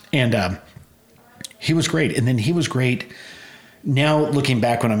 And he was great. And then he was great. Now looking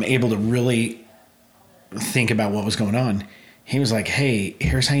back, when I'm able to really think about what was going on, he was like, hey,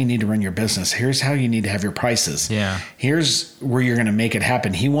 here's how you need to run your business. Here's how you need to have your prices. Yeah. Here's where you're going to make it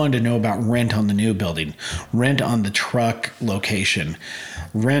happen. He wanted to know about rent on the new building, rent on the truck location,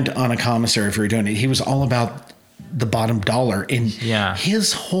 rent on a commissary if you're doing it. He was all about the bottom dollar. And Yeah.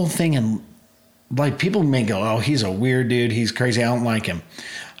 his whole thing, and like, people may go, oh, he's a weird dude, he's crazy, I don't like him.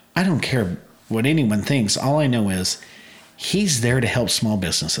 I don't care what anyone thinks. All I know is he's there to help small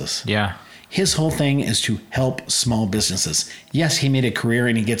businesses. Yeah. His whole thing is to help small businesses. Yes, he made a career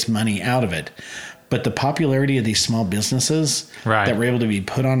and he gets money out of it, but the popularity of these small businesses Right. that were able to be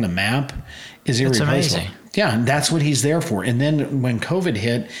put on the map is irreplaceable. amazing. Yeah, and that's what he's there for. And then when COVID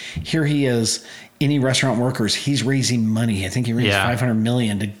hit, here he is. Any restaurant workers, he's raising money. I think he raised Yeah. $500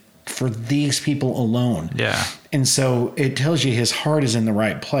 million for these people alone. Yeah. And so it tells you his heart is in the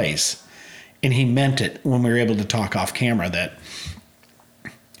right place. And he meant it when we were able to talk off camera that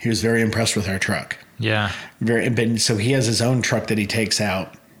he was very impressed with our truck. Yeah. So he has his own truck that he takes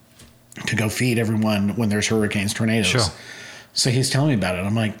out to go feed everyone when there's hurricanes, tornadoes. Sure. So he's telling me about it.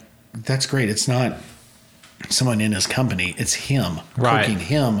 I'm like, that's great. It's not someone in his company. It's him Right. cooking,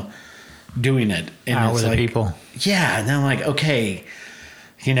 him doing it. And Out it's with the like, people. yeah. And I'm like, okay,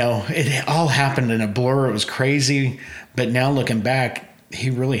 you know, it all happened in a blur. It was crazy. But now looking back, he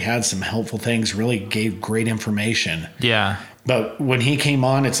really had some helpful things, really gave great information. Yeah. But when he came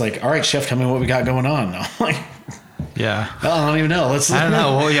on, it's like, all right, chef, tell me what we got going on. I'm like, Yeah. I don't even know. I don't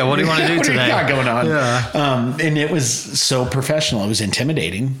know. Well, yeah, what do you want to do what today? do you got going on? Yeah. And it was so professional. It was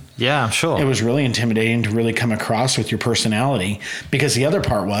intimidating. Yeah, I'm sure. It was really intimidating to really come across with your personality, because the other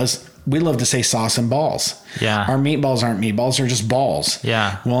part was we love to say sauce and balls. Yeah. Our meatballs aren't meatballs. They're just balls.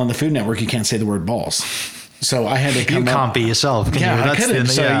 Yeah. Well, on the Food Network, you can't say the word balls. So I had to come You up. can't be yourself, can Yeah, you? I That's couldn't.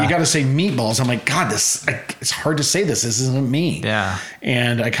 the- So yeah. you got to say meatballs. I'm like, God, it's hard to say this. This isn't me. Yeah.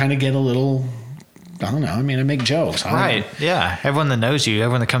 And I kind of get a little, I don't know. I mean, I make jokes. I don't Right. know. Yeah. Everyone that knows you,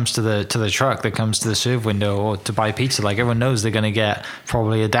 everyone that comes to the truck, that comes to the serve window or to buy pizza, like, everyone knows they're going to get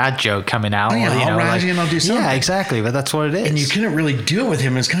probably a dad joke coming out. Oh, yeah, or, you I'll know, razz like, you and I'll do something. Yeah, exactly. But that's what it is. And you couldn't really do it with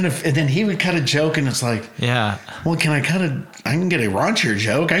him. It's kind of, and then he would cut a joke, and it's like, yeah. well, I can get a raunchier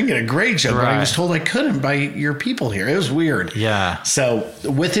joke. I can get a great joke, but I Right. was told I couldn't by your people here. It was weird. Yeah. So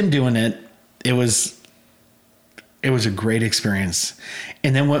with him doing it, it was a great experience.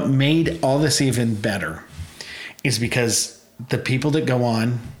 And then what made all this even better is because the people that go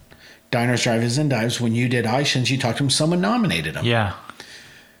on Diners, Drive-Ins, and Dives, when you did Ishins, you talked to them, someone nominated them. Yeah.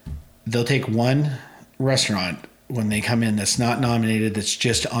 They'll take one restaurant when they come in that's not nominated, that's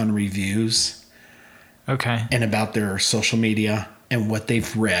just on reviews Okay. and about their social media and what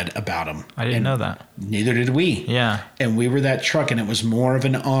they've read about them. I didn't know that. Neither did we. Yeah. And we were that truck, and it was more of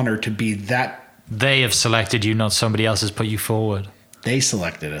an honor to be that. They have selected you, not somebody else has put you forward. They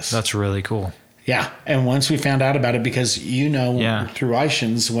selected us. That's really cool. Yeah. And once we found out about it, because Yeah. through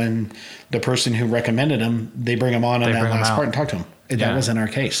Ishins, when the person who recommended them, they bring them on They that bring 'em last out. part and talk to them. And Yeah. that wasn't our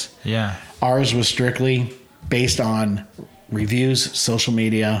case. Yeah. Ours was strictly based on reviews, social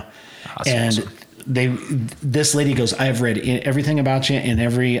media, That's and awesome. this lady goes, I've read everything about you in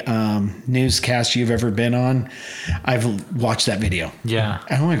every newscast you've ever been on. I've watched that video. Yeah.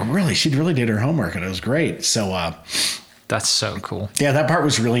 And I'm like, really? She really did her homework, and it was great. So, That's so cool. yeah, that part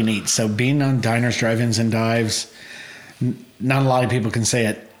was really neat. So being on Diners, Drive-Ins, and Dives, not a lot of people can say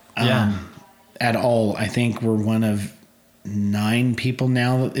it Yeah. at all. I think we're one of 9 people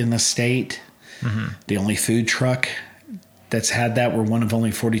now in the state. Mm-hmm. The only food truck that's had that. We're one of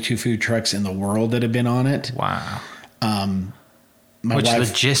only 42 food trucks in the world that have been on it. Wow. My Which wife,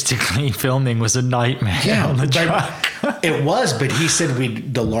 logistically filming was a nightmare Yeah, on the but- truck. It was, but he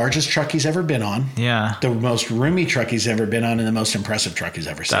said the largest truck he's ever been on. Yeah. The most roomy truck he's ever been on, and the most impressive truck he's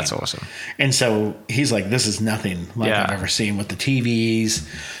ever seen. That's awesome. And so he's like, this is nothing like I've ever seen with the TVs,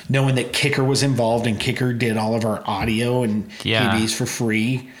 knowing that Kicker was involved and Kicker did all of our audio and TVs for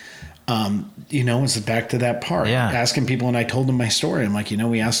free. It's back to that part. Yeah. Asking people, and I told him my story. I'm like,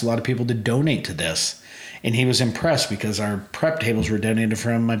 we asked a lot of people to donate to this. And he was impressed because our prep tables were donated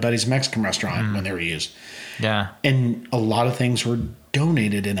from my buddy's Mexican restaurant when they were used. Yeah. And a lot of things were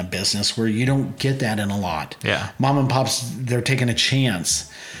donated in a business where you don't get that in a lot. Yeah. Mom and pops, they're taking a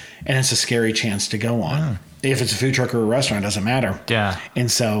chance, and it's a scary chance to go on. If it's a food truck or a restaurant, it doesn't matter. Yeah. And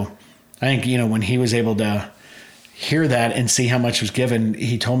so I think, when he was able to hear that and see how much was given,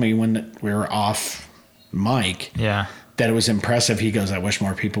 he told me when we were off mic that it was impressive. He goes, I wish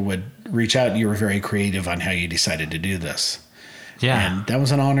more people would reach out. You were very creative on how you decided to do this. Yeah. And that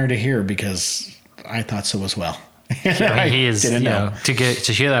was an honor to hear because I thought so as well. He is,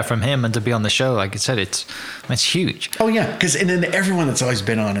 to hear that from him and to be on the show, like I said, it's huge. Oh yeah, and then everyone that's always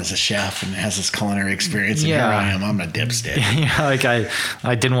been on is a chef and has this culinary experience, and here I am, I'm a dipstick.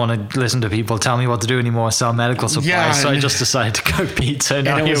 I didn't want to listen to people tell me what to do anymore, sell medical supplies, so I just decided to cook pizza, and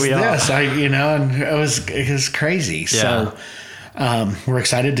now here we are. And it was crazy. Yeah. So we're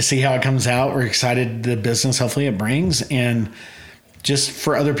excited to see how it comes out. We're excited the business hopefully it brings, and just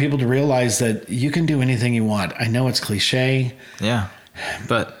for other people to realize that you can do anything you want. I know it's cliche. Yeah.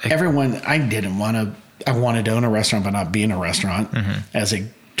 But I wanted to own a restaurant, but not be in a restaurant as a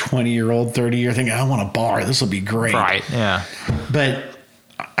 20-year-old, 30-year thinking, I want a bar. This will be great. Right. Yeah. But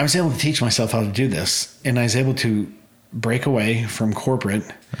I was able to teach myself how to do this, and I was able to break away from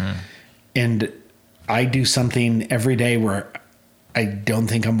corporate and I do something every day where I don't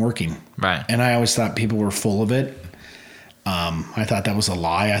think I'm working. Right. And I always thought people were full of it. I thought that was a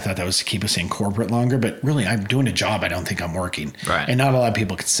lie. I thought that was to keep us in corporate longer, but really I'm doing a job. I don't think I'm working. Right. And not a lot of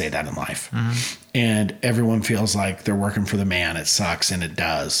people could say that in life. And everyone feels like they're working for the man. It sucks. And it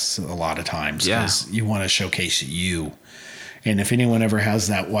does a lot of times because you want to showcase you. And if anyone ever has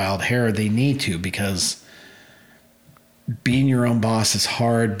that wild hair, they need to, because being your own boss is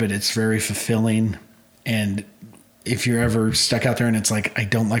hard, but it's very fulfilling. And if you're ever stuck out there and it's like, I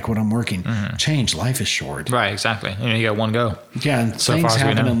don't like what I'm working, change. Life is short. Right, exactly. You got one go. Yeah, and so things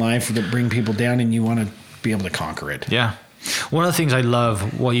happen in life that bring people down, and you want to be able to conquer it. Yeah. One of the things I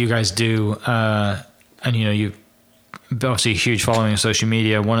love what you guys do, and you've obviously a huge following on social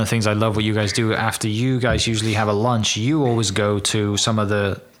media. One of the things I love what you guys do, after you guys usually have a lunch, you always go to some of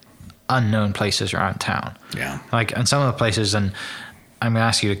the unknown places around town. Yeah. And some of the places, and I'm going to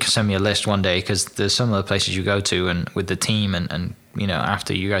ask you to send me a list one day, because there's some of the places you go to and with the team and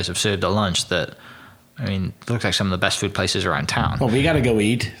after you guys have served a lunch that, it looks like some of the best food places around town. Well, we got to go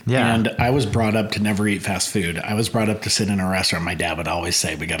eat. Yeah. And I was brought up to never eat fast food. I was brought up to sit in a restaurant. My dad would always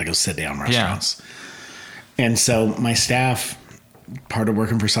say, we got to go sit down restaurants. Yeah. And so my staff, part of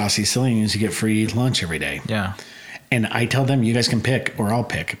working for Sauce Sicilian, is you get free lunch every day. Yeah. And I tell them, you guys can pick or I'll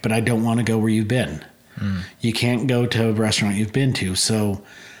pick, but I don't want to go where you've been. You can't go to a restaurant you've been to. So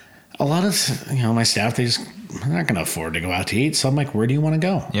a lot of, my staff, they're not going to afford to go out to eat. So I'm like, where do you want to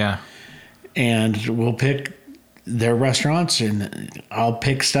go? Yeah. And we'll pick their restaurants, and I'll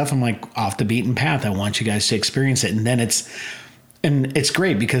pick stuff. I'm like, off the beaten path. I want you guys to experience it. And then it's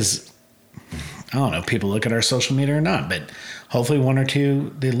great because, I don't know if people look at our social media or not, but hopefully one or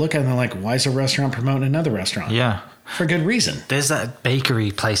two, they look at it and they're like, why is a restaurant promoting another restaurant? Yeah. For good reason. There's that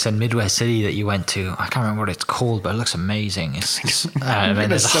bakery place in Midwest City that you went to. I can't remember what it's called, but it looks amazing. There's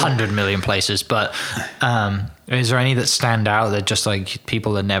 100 million places, but is there any that stand out that just like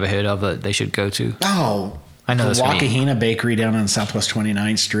people that never heard of that they should go to? Oh, I know the Wakahina Bakery down on Southwest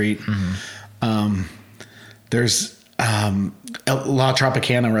 29th Street. There's La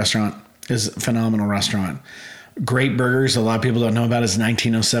Tropicana restaurant is a phenomenal restaurant. Great burgers. A lot of people don't know about is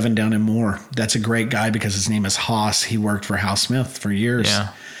 1907 down in Moore. That's a great guy because his name is Haas. He worked for Hal Smith for years. Yeah.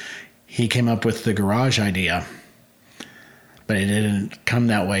 He came up with the garage idea, but it didn't come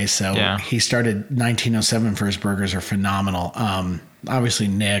that way. So he started 1907 for his burgers are phenomenal. Obviously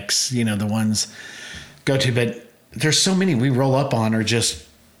Nick's, the ones go to, but there's so many we roll up on are just,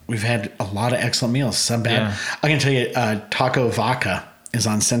 we've had a lot of excellent meals. Some bad. Yeah. I can tell you, Taco Vaca is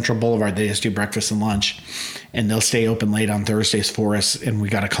on Central Boulevard. They just do breakfast and lunch, and they'll stay open late on Thursdays for us, and we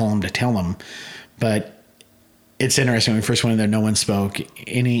got to call them to tell them. But it's interesting. When we first went in there, no one spoke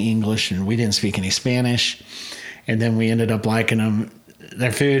any English, and we didn't speak any Spanish. And then we ended up liking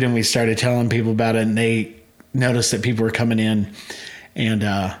their food, and we started telling people about it, and they noticed that people were coming in, and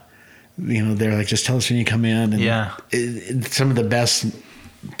they're like, just tell us when you come in. And some of the best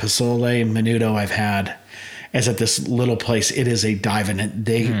pozole menudo I've had. is at this little place. It is a dive, and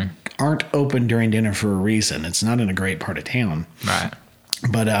they aren't open during dinner for a reason. It's not in a great part of town. Right.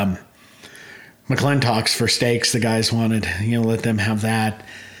 But McClintock's for steaks, the guys wanted, let them have that.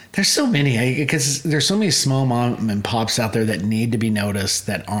 There's so many, because there's so many small mom and pops out there that need to be noticed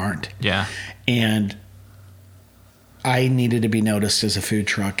that aren't. Yeah. And I needed to be noticed as a food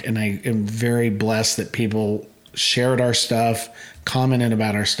truck, and I am very blessed that people shared our stuff, commented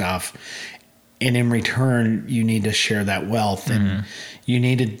about our stuff, and in return, you need to share that wealth, and you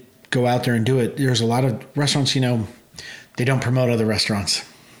need to go out there and do it. There's a lot of restaurants, they don't promote other restaurants,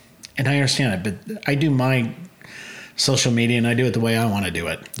 and I understand it, but I do my social media, and I do it the way I want to do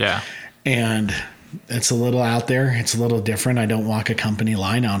it. Yeah. And it's a little out there. It's a little different. I don't walk a company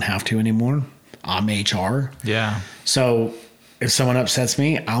line. I don't have to anymore. I'm HR. Yeah. So if someone upsets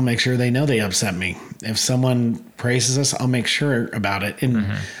me, I'll make sure they know they upset me. If someone praises us, I'll make sure about it. And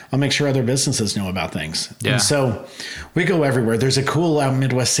I'll make sure other businesses know about things. Yeah. And so we go everywhere. There's a cool out in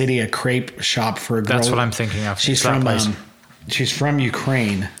Midwest City, a crepe shop for a girl. That's what I'm thinking of. She's from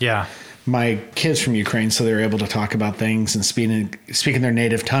Ukraine. Yeah. My kids from Ukraine, so they were able to talk about things and speaking their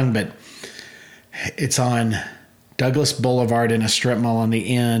native tongue. But it's on Douglas Boulevard in a strip mall on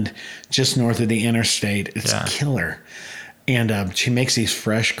the end, just north of the interstate. It's killer. And she makes these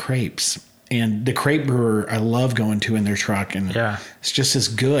fresh crepes. And the crepe brewer I love going to in their truck. And it's just as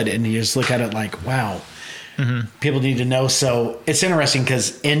good. And you just look at it like, wow, people need to know. So it's interesting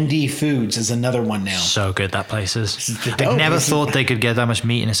because ND Foods is another one now. So good that place is. I never thought they could get that much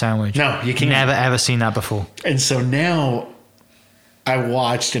meat in a sandwich. No, you can't. Never ever seen that before. And so now I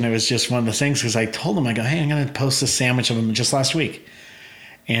watched, and it was just one of the things because I told them, I go, hey, I'm going to post a sandwich of them just last week.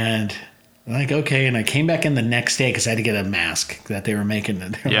 And I'm like, okay. And I came back in the next day because I had to get a mask that they were making.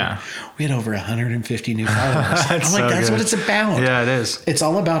 We had over 150 new followers. I'm like, that's what it's about. Yeah, it is. It's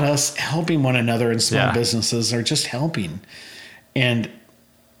all about us helping one another, and small businesses are just helping. And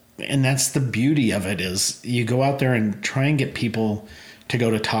that's the beauty of it is you go out there and try and get people to go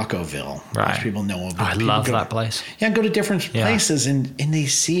to Tacoville, which people know about. I love that place. Yeah, go to different places and they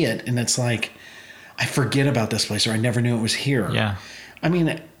see it, and it's like, I forget about this place, or I never knew it was here. Yeah. I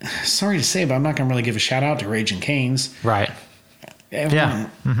mean, sorry to say, but I'm not going to really give a shout out to Raging Cane's. Right.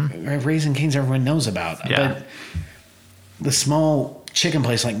 Raising Cane's everyone knows about. Yeah. But the small chicken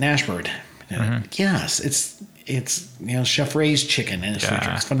place like Nashbird, yes, it's Chef Ray's chicken, and it's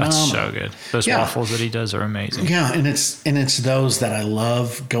phenomenal. That's so good. Those waffles that he does are amazing. Yeah, and it's those that I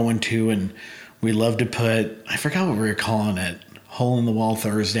love going to, and we love to put, I forgot what we were calling it, Hole in the Wall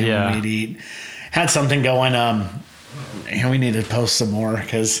Thursday when we'd eat. Had something going, and we need to post some more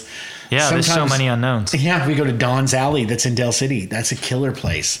because there's so many unknowns. Yeah, we go to Don's Alley that's in Dell City. That's a killer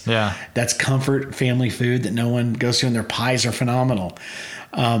place. Yeah. That's comfort family food that no one goes to, and their pies are phenomenal.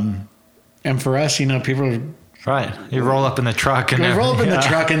 And for us, people are... Right. You roll up in the truck. And we roll up in the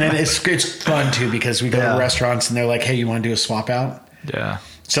truck, and then it's fun, too, because we go to restaurants, and they're like, hey, you want to do a swap out? Yeah.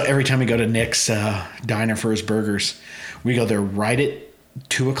 So every time we go to Nick's diner for his burgers, we go there right at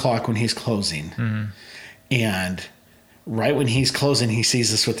 2 o'clock when he's closing. And right when he's closing, he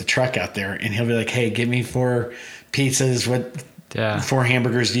sees us with the truck out there, and he'll be like, hey, give me 4 pizzas. What 4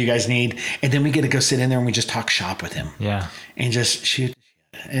 hamburgers do you guys need? And then we get to go sit in there and we just talk shop with him. Yeah. And just shoot.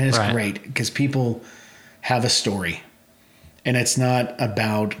 And it's great because people have a story. And it's not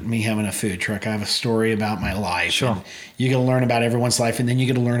about me having a food truck. I have a story about my life. Sure. And you get to learn about everyone's life, and then you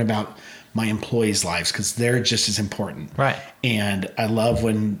get to learn about my employees' lives because they're just as important. Right. And I love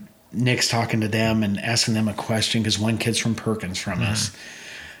when Nick's talking to them and asking them a question because one kid's from Perkins from us.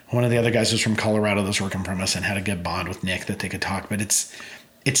 One of the other guys was from Colorado that was working from us and had a good bond with Nick that they could talk. But it's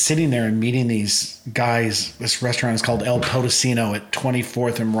sitting there and meeting these guys. This restaurant is called El Potosino at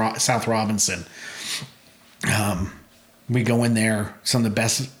 24th and South Robinson. We go in there, some of the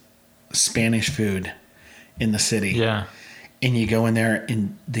best Spanish food in the city. Yeah. And you go in there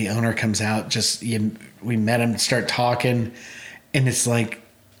and the owner comes out, we met him, start talking, and it's like,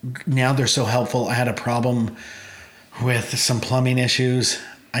 now they're so helpful. I had a problem with some plumbing issues.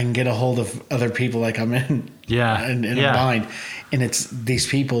 I can get a hold of other people like I'm in a bind. And it's these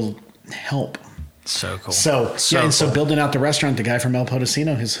people help. So cool. So building out the restaurant, the guy from El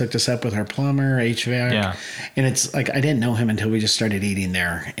Potosino has hooked us up with our plumber, HVAC. Yeah. And it's like, I didn't know him until we just started eating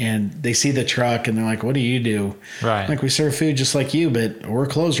there. And they see the truck and they're like, what do you do? Right. Like, we serve food just like you, but we're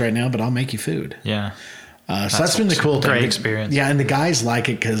closed right now, but I'll make you food. Yeah. So that's been the cool thing. Great experience. Yeah. And the guys like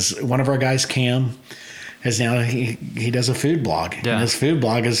it because one of our guys, Cam, has now, he does a food blog. Yeah. And his food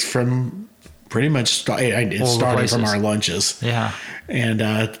blog is from pretty much it All the started from places. our lunches. Yeah.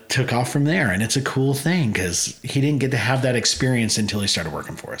 And took off from there. And it's a cool thing because he didn't get to have that experience until he started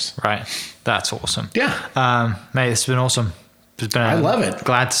working for us. Right. That's awesome. Yeah. Mate, it's been awesome. It's been I love it.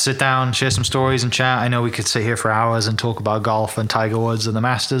 Glad to sit down, share some stories and chat. I know we could sit here for hours and talk about golf and Tiger Woods and the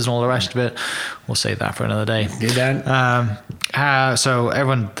Masters and all the rest of it. We'll save that for another day. Do that. So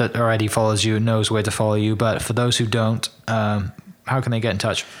everyone that already follows you knows where to follow you. But for those who don't, how can they get in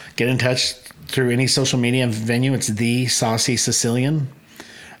touch? Get in touch through any social media venue. It's The Saucy Sicilian.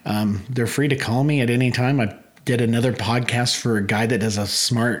 They're free to call me at any time. I did another podcast for a guy that does a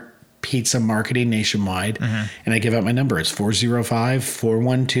smart pizza marketing nationwide, and I give out my number. It's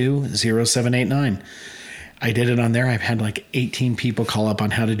 405-412-0789. I did it on there. I've had like 18 people call up on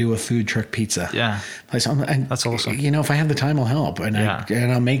how to do a food truck pizza. Yeah. That's awesome. You know, if I have the time, I'll help, and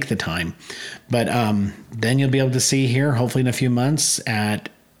I'll make the time. But then you'll be able to see here, hopefully in a few months, at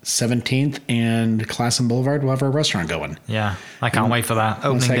 17th and Classen Boulevard, we'll have our restaurant going. Yeah. I can't wait for that.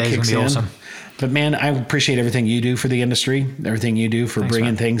 Once Opening that day is going kicks to be in. awesome. But man, I appreciate everything you do for the industry, everything you do for Thanks,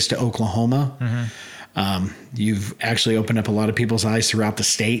 bringing man. things to Oklahoma. You've actually opened up a lot of people's eyes throughout the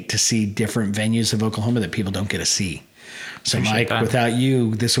state to see different venues of Oklahoma that people don't get to see. So Appreciate Mike, that. without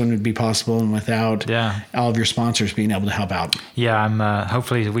you, this wouldn't be possible, and without Yeah. all of your sponsors being able to help out. Yeah, I'm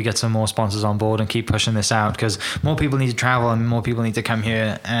hopefully we get some more sponsors on board and keep pushing this out because more people need to travel and more people need to come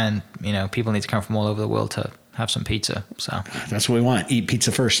here, and you know, people need to come from all over the world to have some pizza. So That's what we want. Eat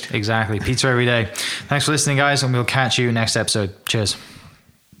pizza first. exactly, pizza every day. Thanks for listening, guys, and we'll catch you next episode. Cheers.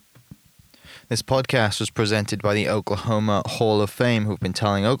 This podcast was presented by the Oklahoma Hall of Fame, who've been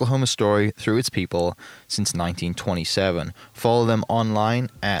telling Oklahoma's story through its people since 1927. Follow them online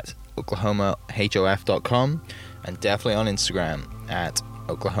at oklahomahof.com and definitely on Instagram at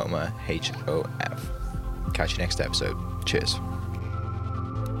oklahomahof. Catch you next episode. Cheers.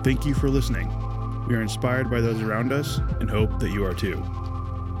 Thank you for listening. We are inspired by those around us and hope that you are too.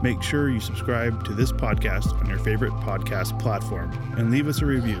 Make sure you subscribe to this podcast on your favorite podcast platform and leave us a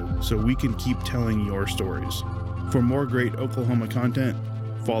review so we can keep telling your stories. For more great Oklahoma content,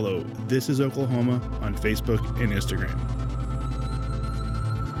 follow This Is Oklahoma on Facebook and Instagram.